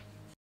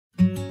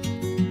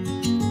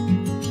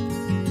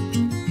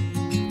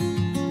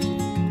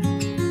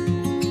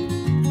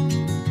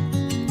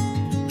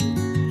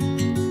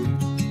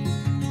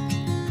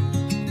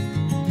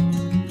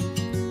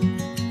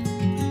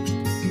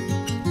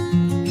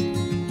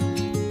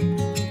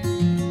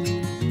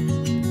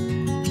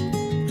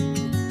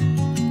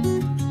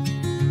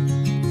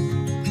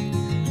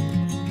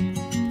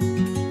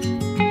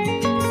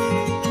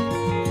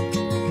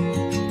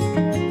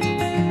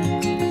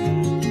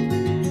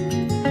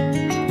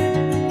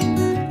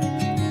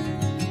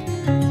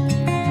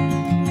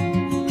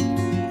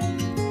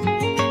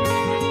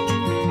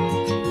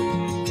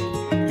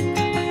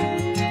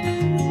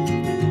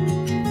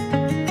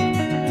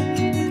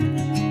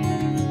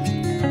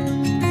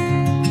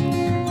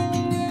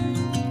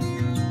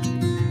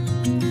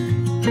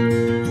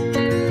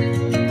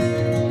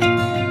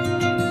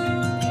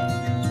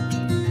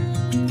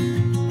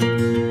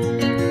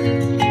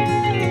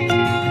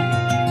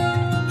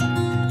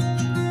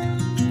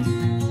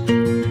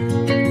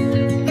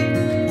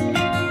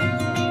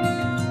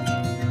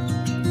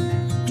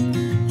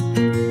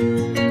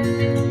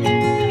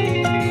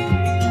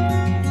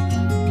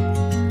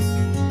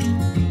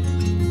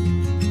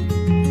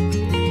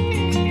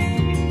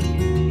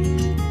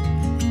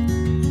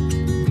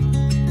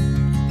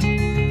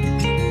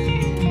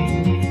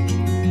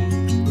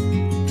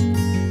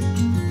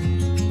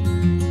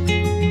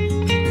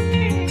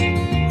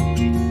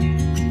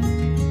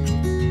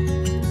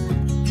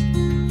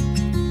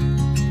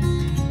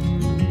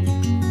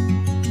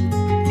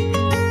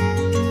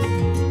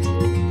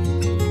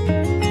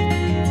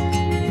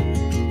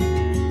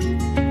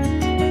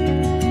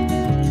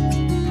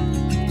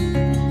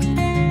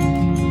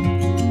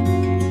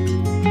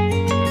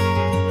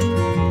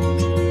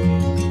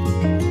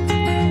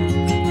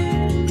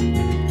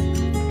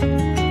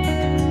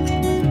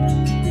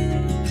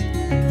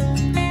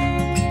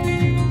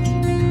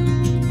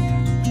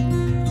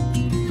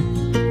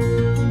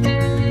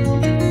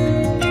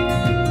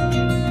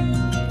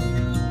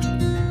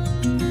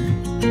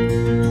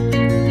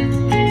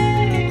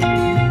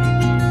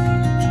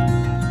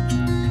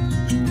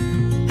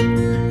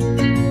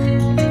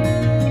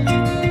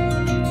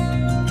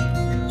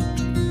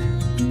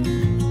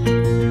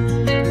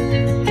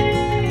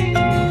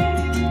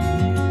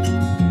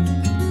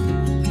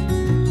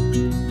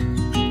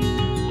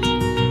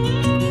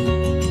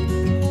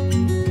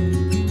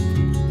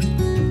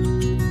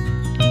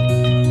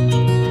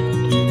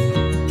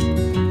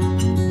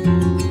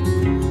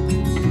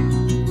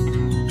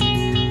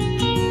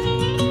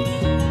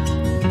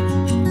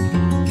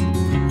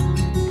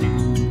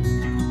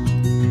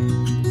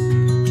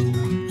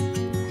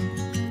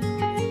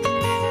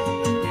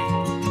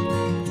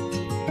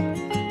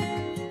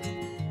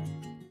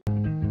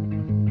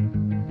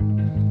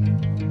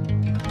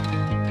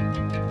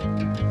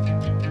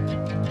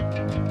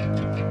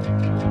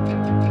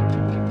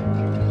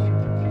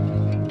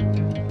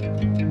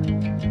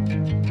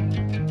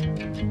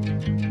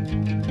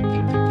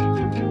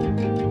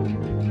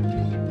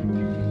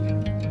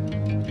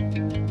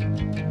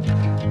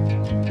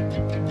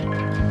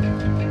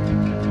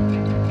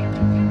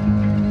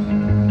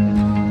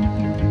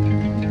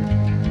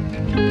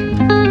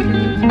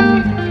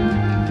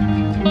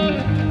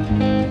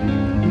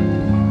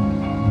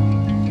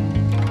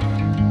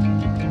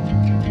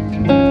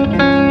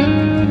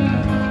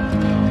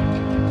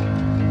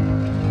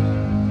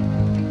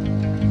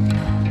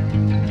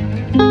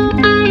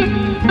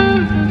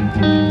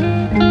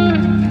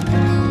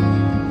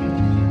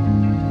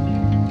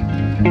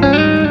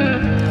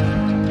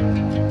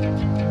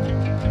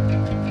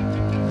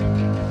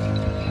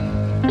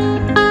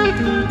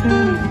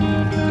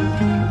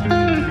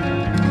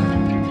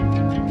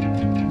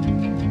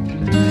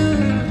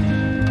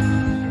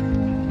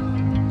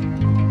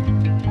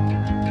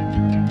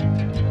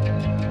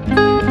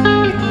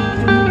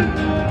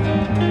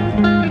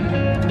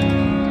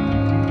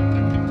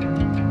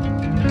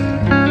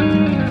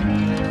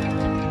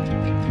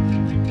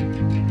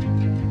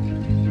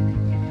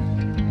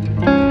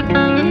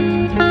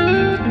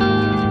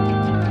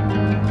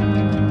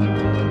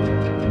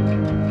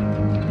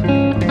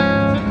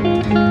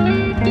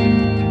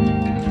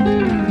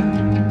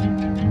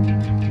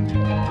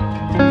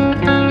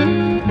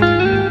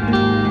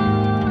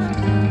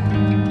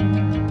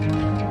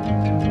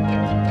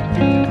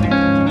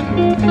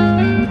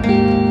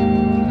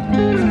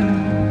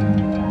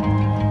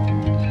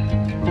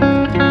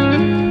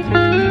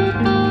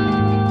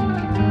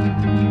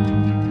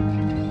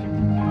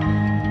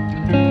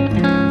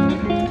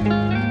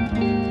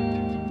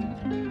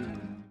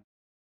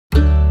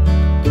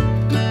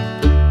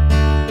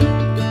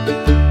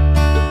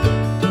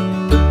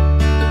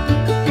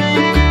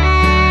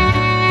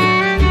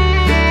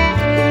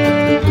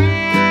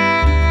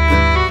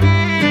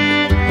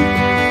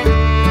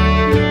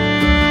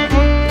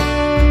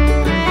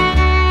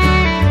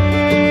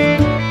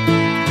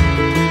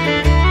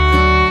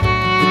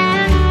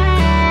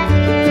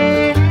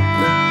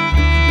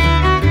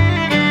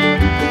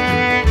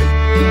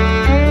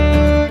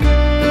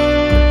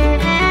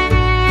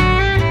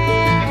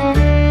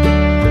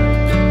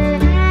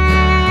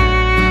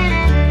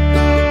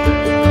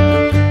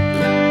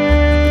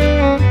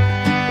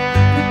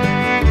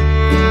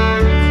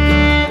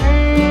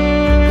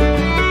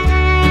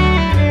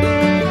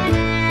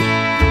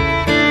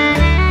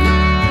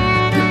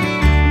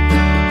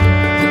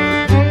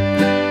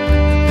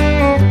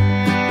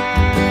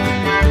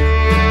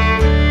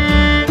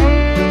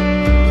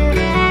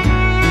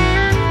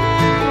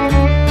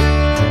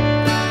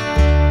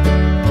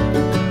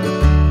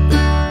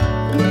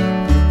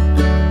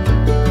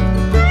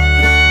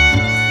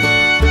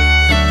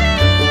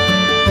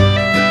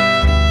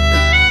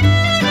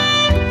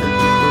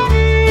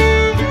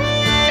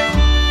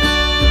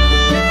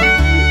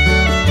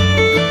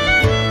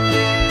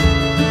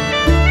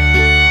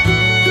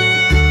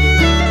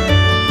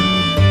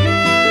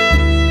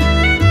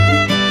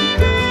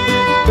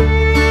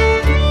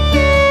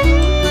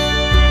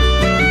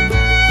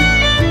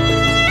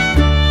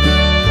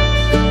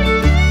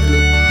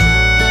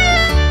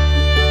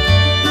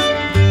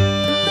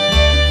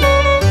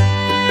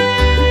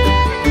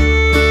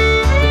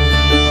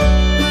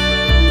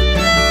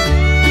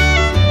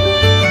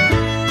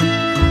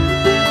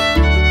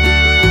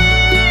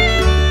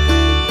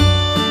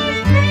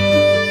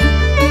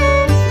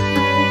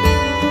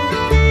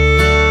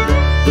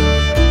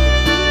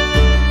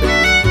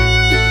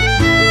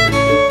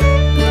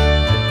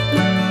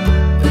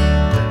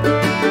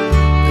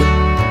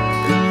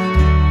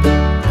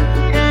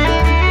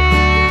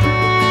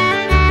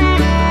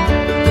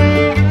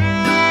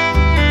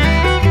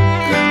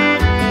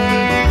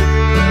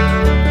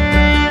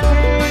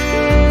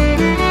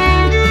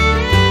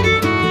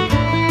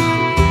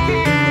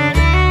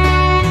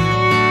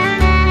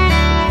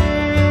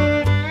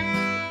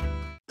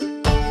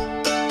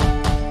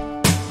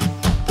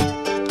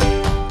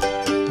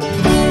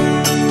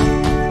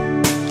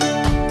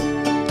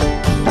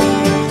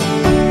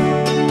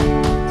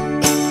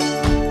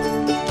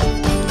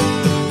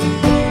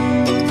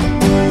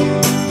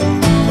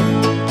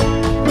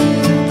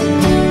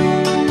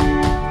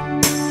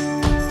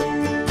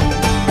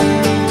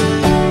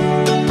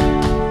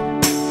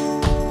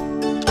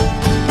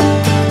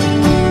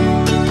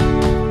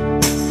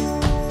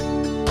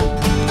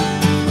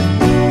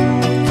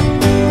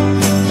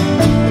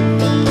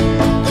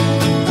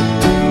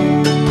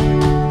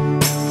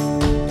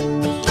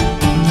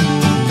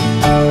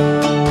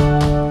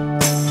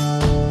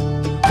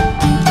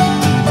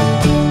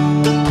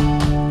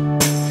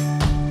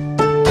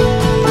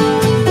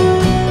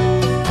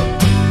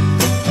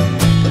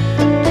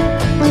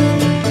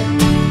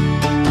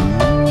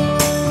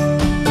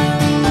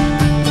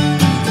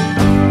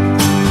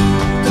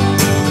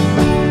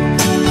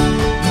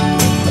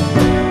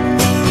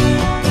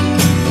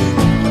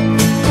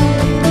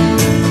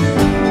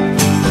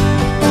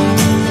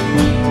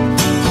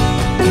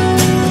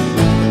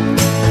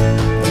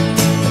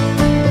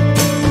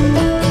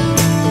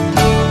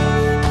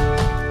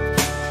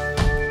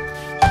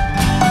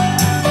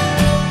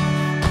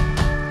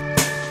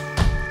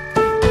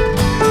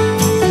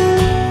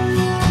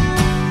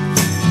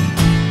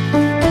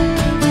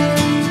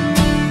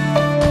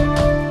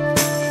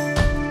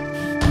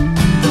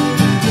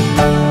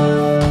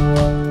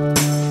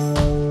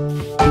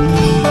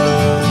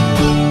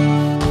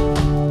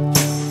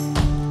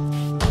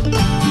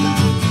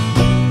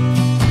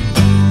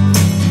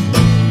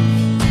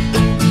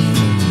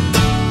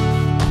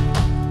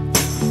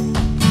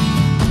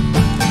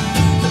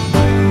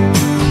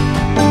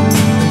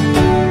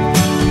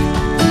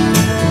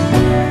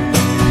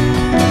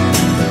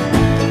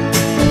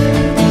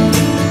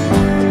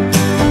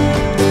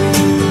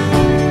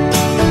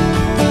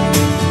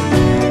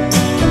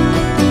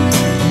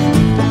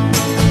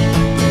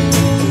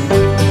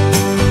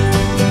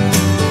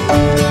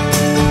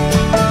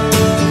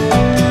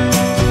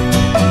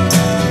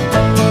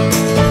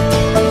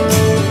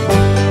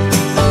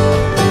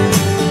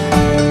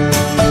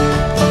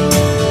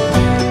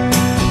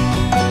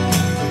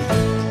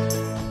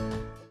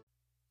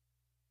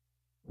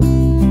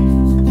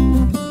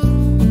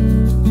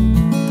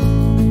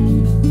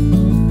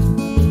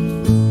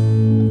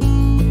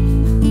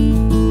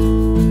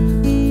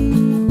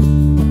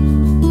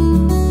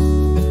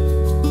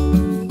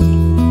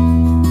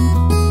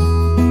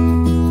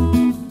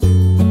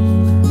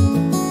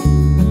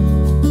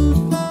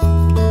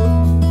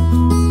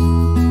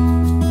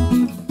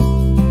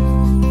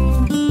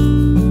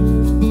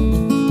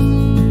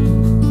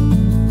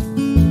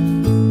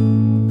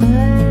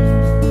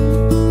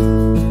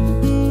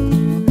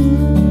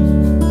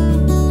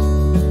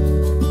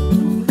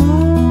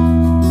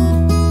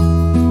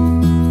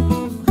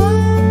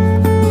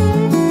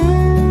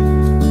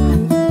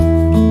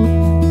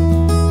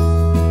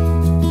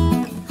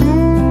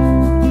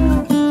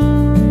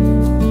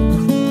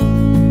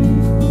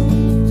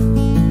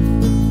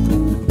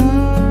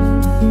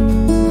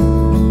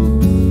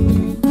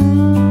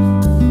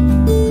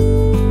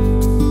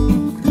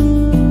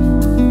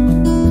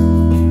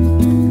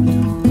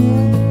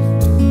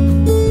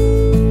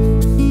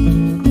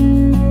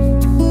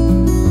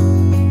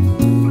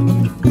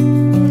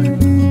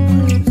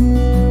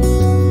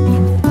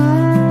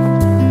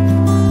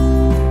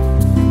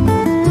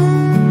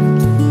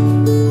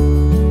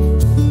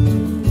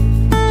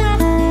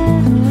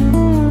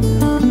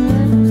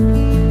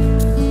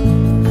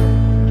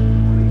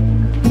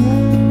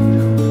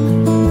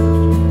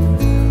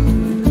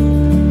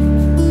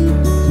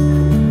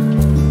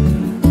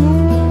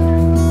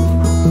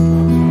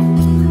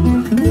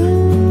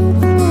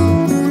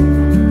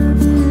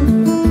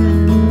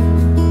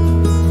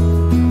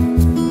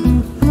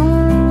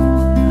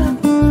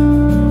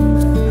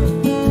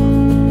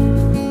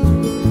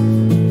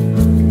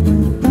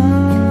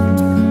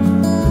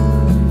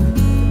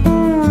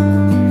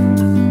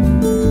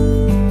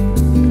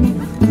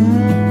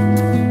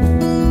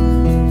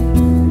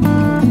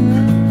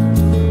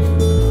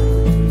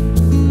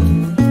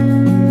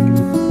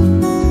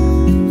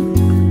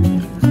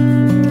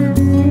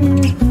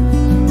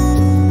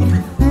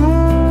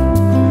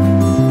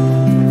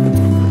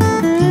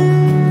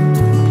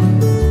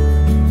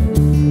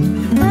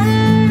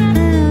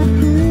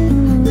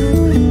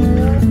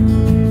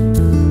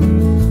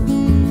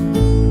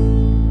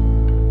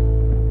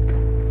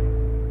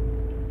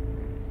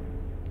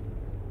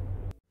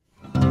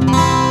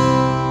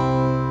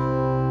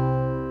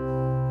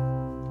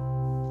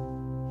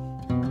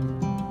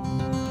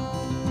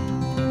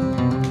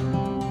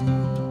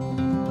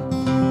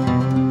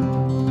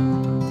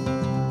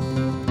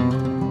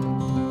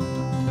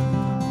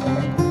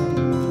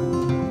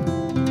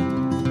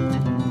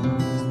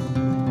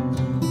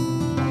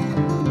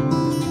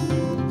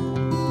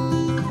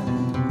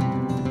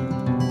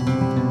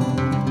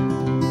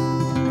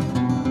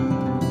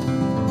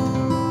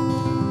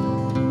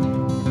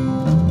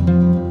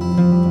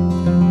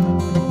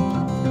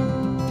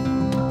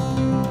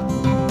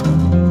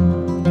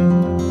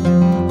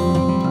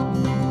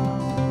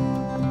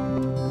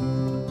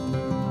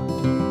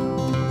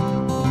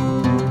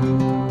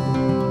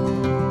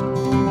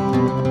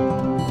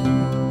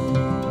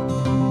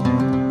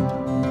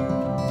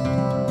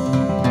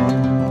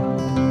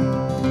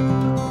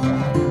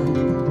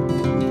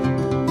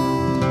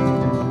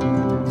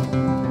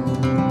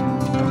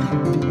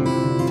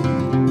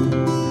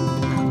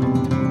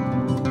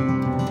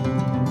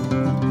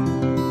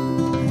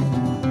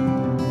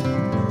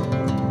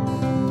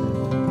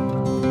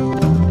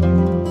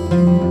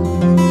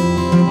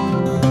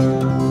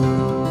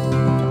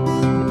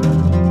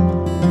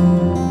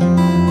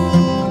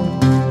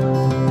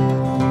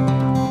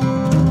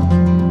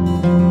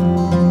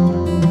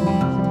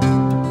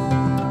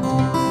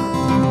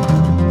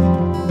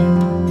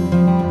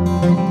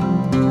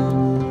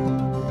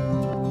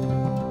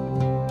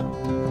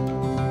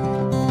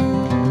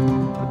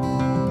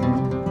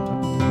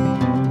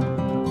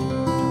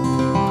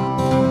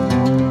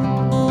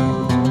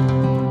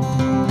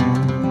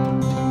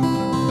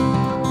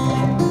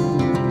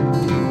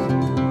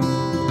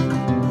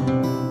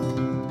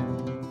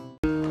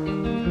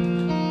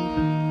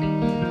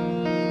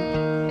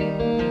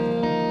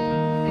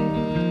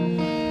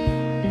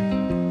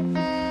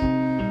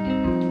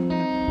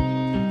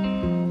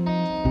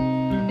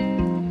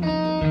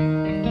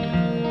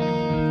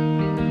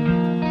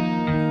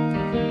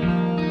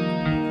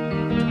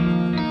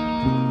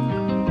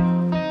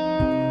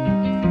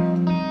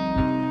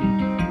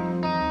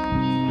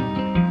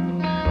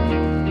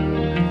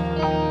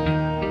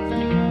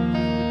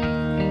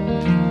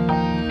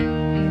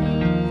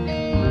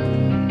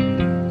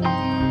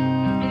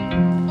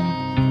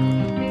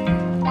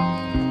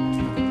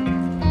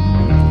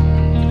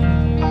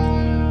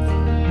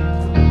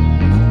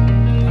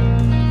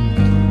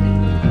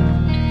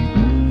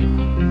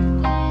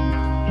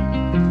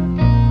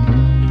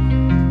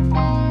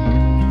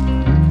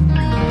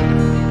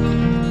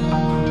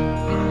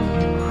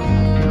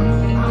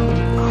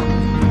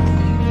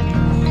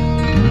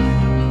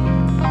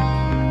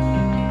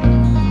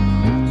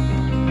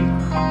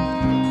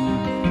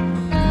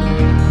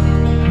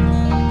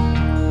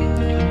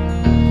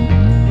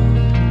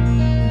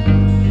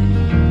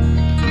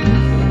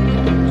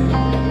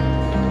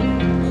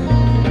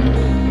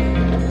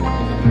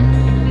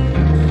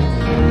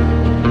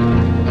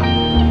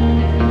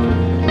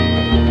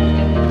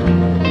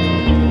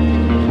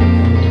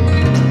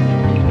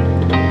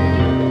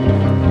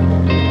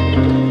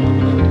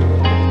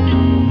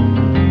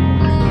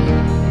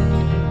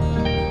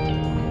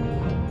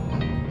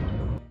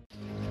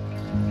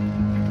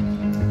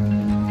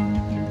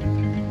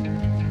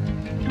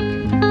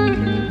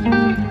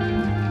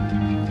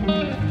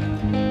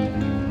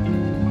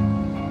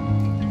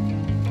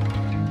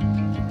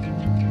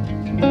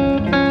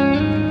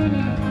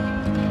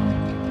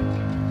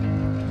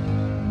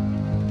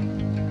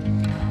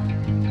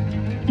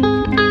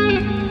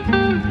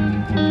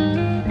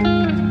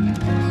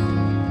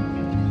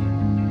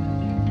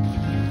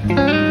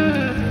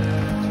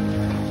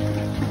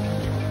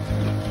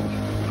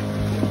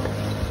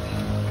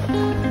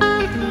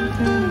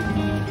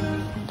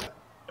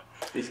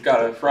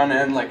 got a front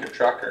end like a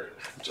trucker.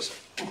 Just.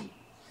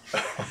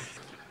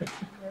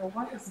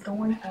 What is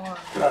going on?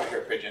 Get out of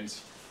here,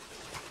 pigeons.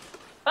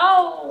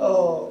 Oh!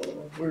 Oh,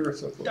 we were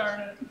so close. Darn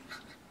it. Do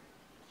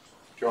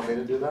you want me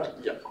to do that?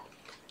 Yep.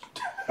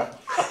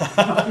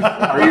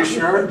 Are you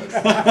sure?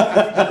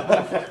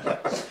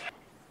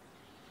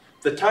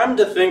 The time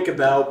to think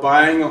about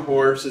buying a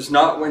horse is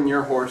not when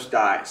your horse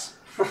dies.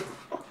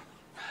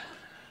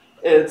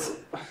 It's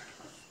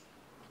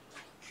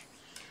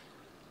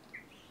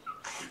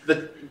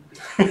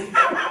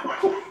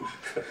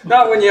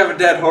not when you have a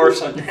dead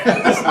horse on your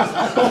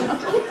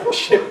hands.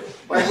 Shit,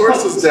 my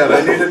horse is dead.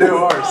 I need a new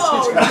horse.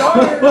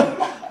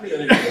 Oh,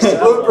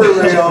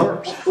 Blooper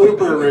reel.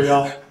 Blooper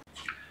reel.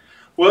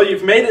 Well,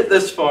 you've made it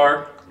this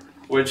far,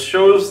 which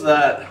shows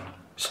that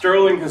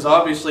Sterling has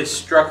obviously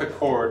struck a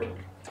chord.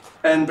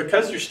 And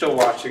because you're still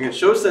watching, it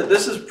shows that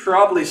this is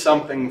probably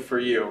something for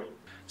you.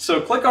 So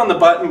click on the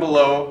button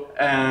below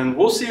and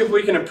we'll see if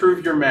we can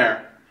improve your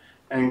mare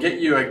and get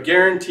you a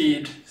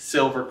guaranteed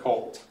silver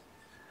colt.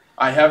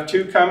 I have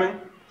 2 coming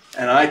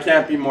and I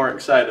can't be more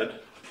excited.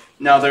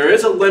 Now there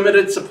is a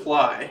limited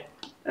supply,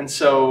 and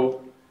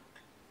so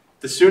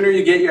the sooner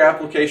you get your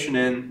application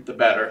in, the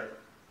better.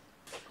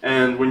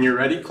 And when you're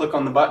ready, click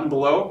on the button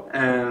below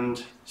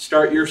and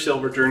start your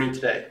silver journey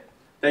today.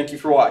 Thank you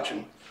for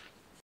watching.